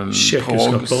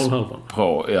tjeckiska planhalvan.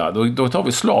 Ja, då tar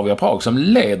vi Slavia Prag som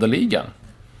leder ligan.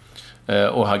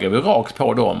 Och här går vi rakt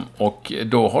på dem. Och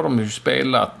då har de ju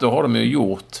spelat, då har de ju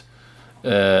gjort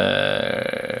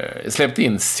släppt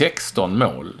in 16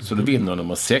 mål. Så du vinner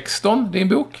nummer 16, din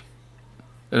bok.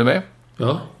 Är du med?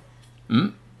 Ja.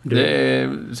 Det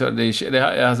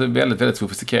är alltså väldigt, väldigt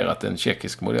sofistikerat, en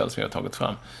tjeckisk modell som jag har tagit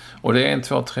fram. Och det är 1,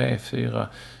 2, 3, 4,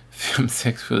 5,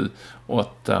 6, 7,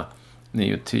 8,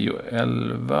 9, 10,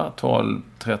 11, 12,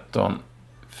 13,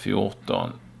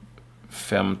 14,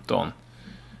 15,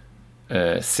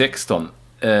 16.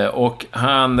 Och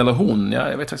han eller hon,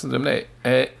 jag vet faktiskt inte om det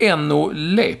är, Enno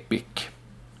Lepik.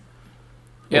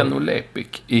 Enno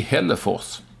Lepik i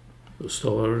Hällefors. Då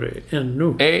stavar du det.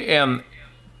 Enno.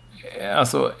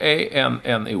 Alltså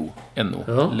E-N-N-O.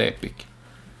 Enno Lepik.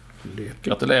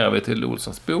 Gratulerar vi till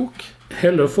Olssons bok.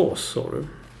 Hällefors, sa du?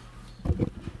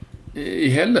 I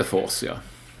Hällefors, ja.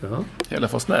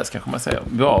 Hällefors-Näs kanske man säger.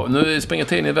 Ja, nu springer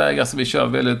tiden iväg. Alltså vi kör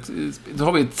väldigt... Då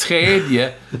har vi ett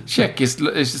tredje tjeckiskt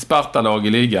Sparta-lag i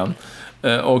ligan.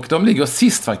 Och de ligger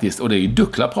sist faktiskt. Och det är ju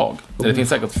Dukla Prag. Det finns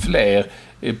säkert fler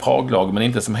Praglag, men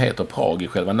inte som heter Prag i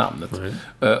själva namnet.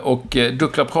 Och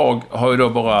Dukla Prag har ju då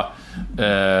bara...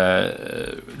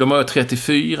 de har ju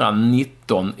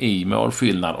 34-19 i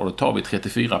målskillnad. Och då tar vi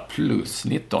 34 plus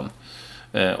 19.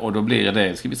 Och då blir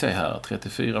det, ska vi säga här,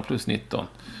 34 plus 19.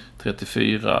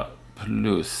 34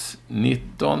 plus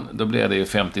 19, då blir det ju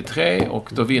 53. Och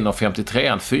då vinner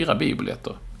 53an 4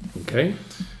 biobiljetter. Okej.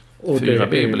 4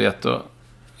 biobiljetter.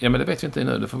 Ja, men det vet vi inte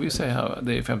nu. Det får vi se här.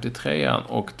 Det är 53an.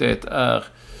 Och det är...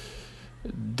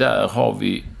 Där har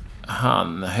vi...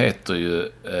 Han heter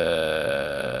ju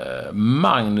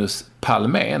Magnus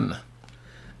Palmén.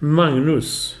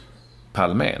 Magnus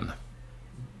Palmén.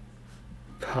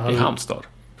 I Halmstad.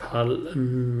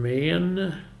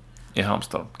 Palmén. I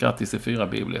Halmstad. Grattis till 4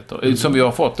 biobiljetter. Som vi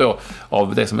har fått då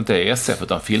av det som inte är SF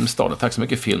utan Filmstaden. Tack så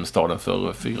mycket Filmstaden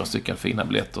för 4 stycken fina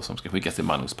biljetter som ska skickas till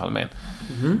Magnus Palmén.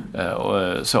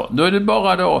 Och så. Då är det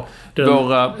bara då den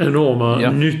våra... enorma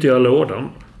nyttiga lådan.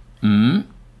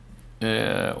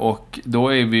 Och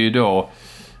då är vi då...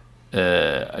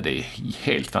 det är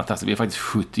helt fantastiskt. Vi är faktiskt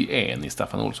 71 i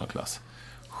Staffan Olsson-klass.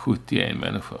 71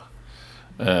 människor.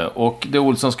 Och då,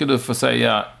 Olsson, ska du få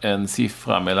säga en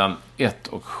siffra mellan 1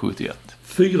 och 71.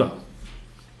 4.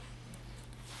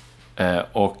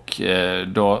 Och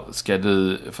då ska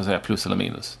du få säga plus eller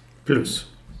minus. Plus.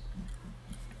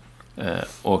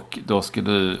 Och då ska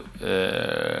du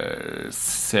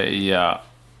säga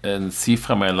en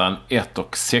siffra mellan 1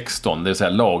 och 16. Det vill säga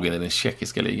lagen i den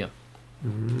tjeckiska ligan.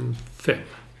 5.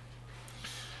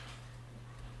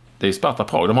 Det är ju Sparta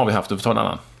Prag. De har vi haft. Du får ta en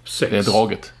annan. 6. Det är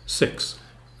draget. 6.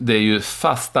 Det är ju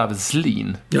Fastav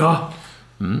Zlin. Ja.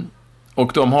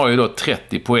 Och de har ju då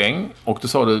 30 poäng. Och då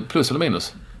sa du plus eller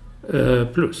minus?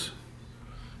 Plus.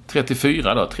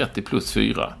 34 då. 30 plus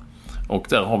 4. Och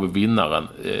där har vi vinnaren.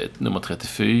 Nummer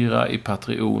 34 i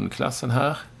Patreon-klassen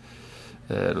här.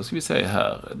 Då ska vi säga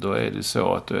här. Då är det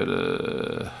så att då är det...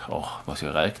 vad ska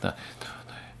jag räkna?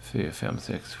 4, 5,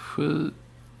 6, 7,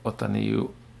 8, 9,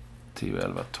 10,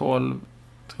 11, 12,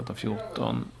 13,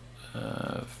 14...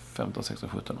 15, 16,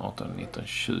 17, 18, 19,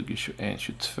 20, 21,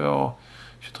 22,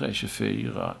 23,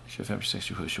 24, 25, 26,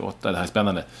 27, 28. Det här är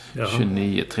spännande.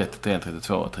 29, 33,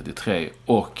 32, 33.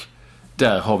 Och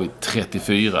där har vi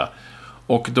 34.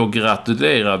 Och då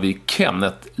gratulerar vi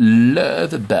Kenneth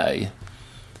Lövberg.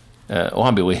 Och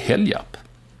han bor i Helgarp.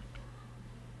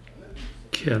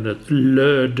 Kenneth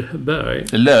Lödberg.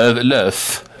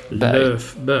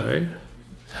 Löfberg.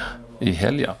 I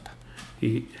Helgarp.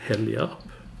 I Helgarp.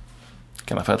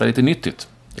 Kan han få äta lite nyttigt.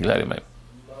 Det gläder mig.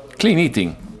 Clean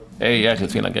eating är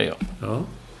jäkligt fina grejer. Ja.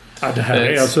 Ja, det här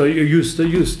är alltså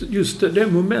just det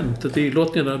momentet i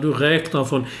lottningen när du räknar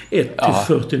från 1 till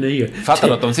 49. Fattar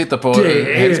du att de sitter på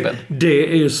helspänn?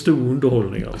 Det är stor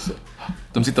underhållning alltså.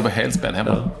 De sitter på helspänn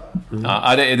hemma.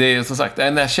 Ja, det är som sagt,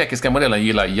 den här tjeckiska modellen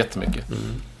gillar jag jättemycket.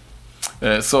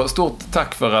 Så stort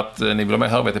tack för att ni vill vara med.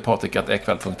 Hör vi till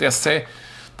patrik@ekvall.se.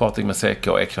 Patrik med CK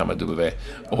och Ekvall med W.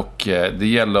 Och det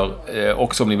gäller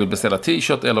också om ni vill beställa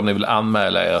t-shirt eller om ni vill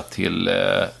anmäla er till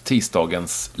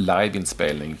tisdagens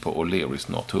liveinspelning på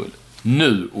O'Learys Norrtull.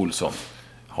 Nu, Olsson,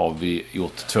 har vi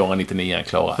gjort 299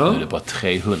 klara. Nu är det bara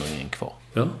 300 kvar.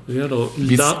 Ja,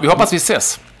 vi hoppas vi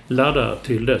ses. Ladda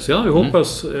till dess. Ja, jag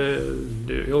hoppas.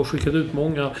 Jag har skickat ut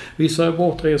många. Vissa är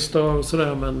bortresta och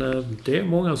sådär, men det är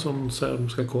många som säger att de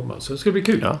ska komma. Så det ska bli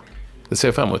kul. Ja, det ser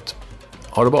jag fram emot.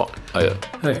 Ha det bra. Adjö.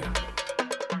 Hej.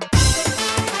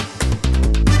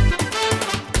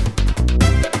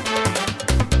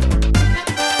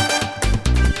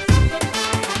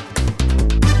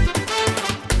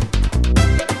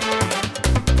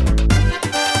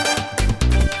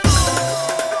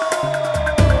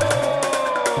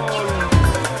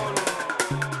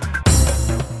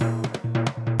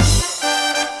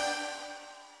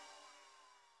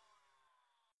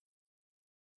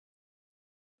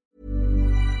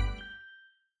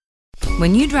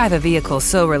 When you drive a vehicle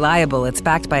so reliable it's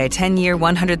backed by a 10-year,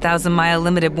 100,000-mile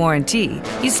limited warranty,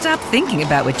 you stop thinking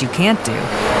about what you can't do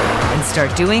and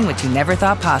start doing what you never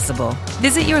thought possible.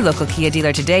 Visit your local Kia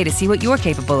dealer today to see what you're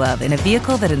capable of in a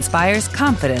vehicle that inspires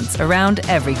confidence around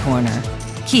every corner.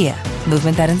 Kia,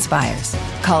 movement that inspires.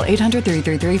 Call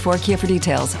 800-333-4KIA for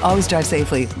details. Always drive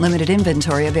safely. Limited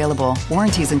inventory available.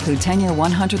 Warranties include 10-year,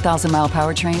 100,000-mile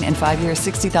powertrain and 5-year,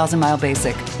 60,000-mile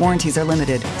basic. Warranties are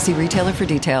limited. See retailer for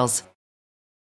details.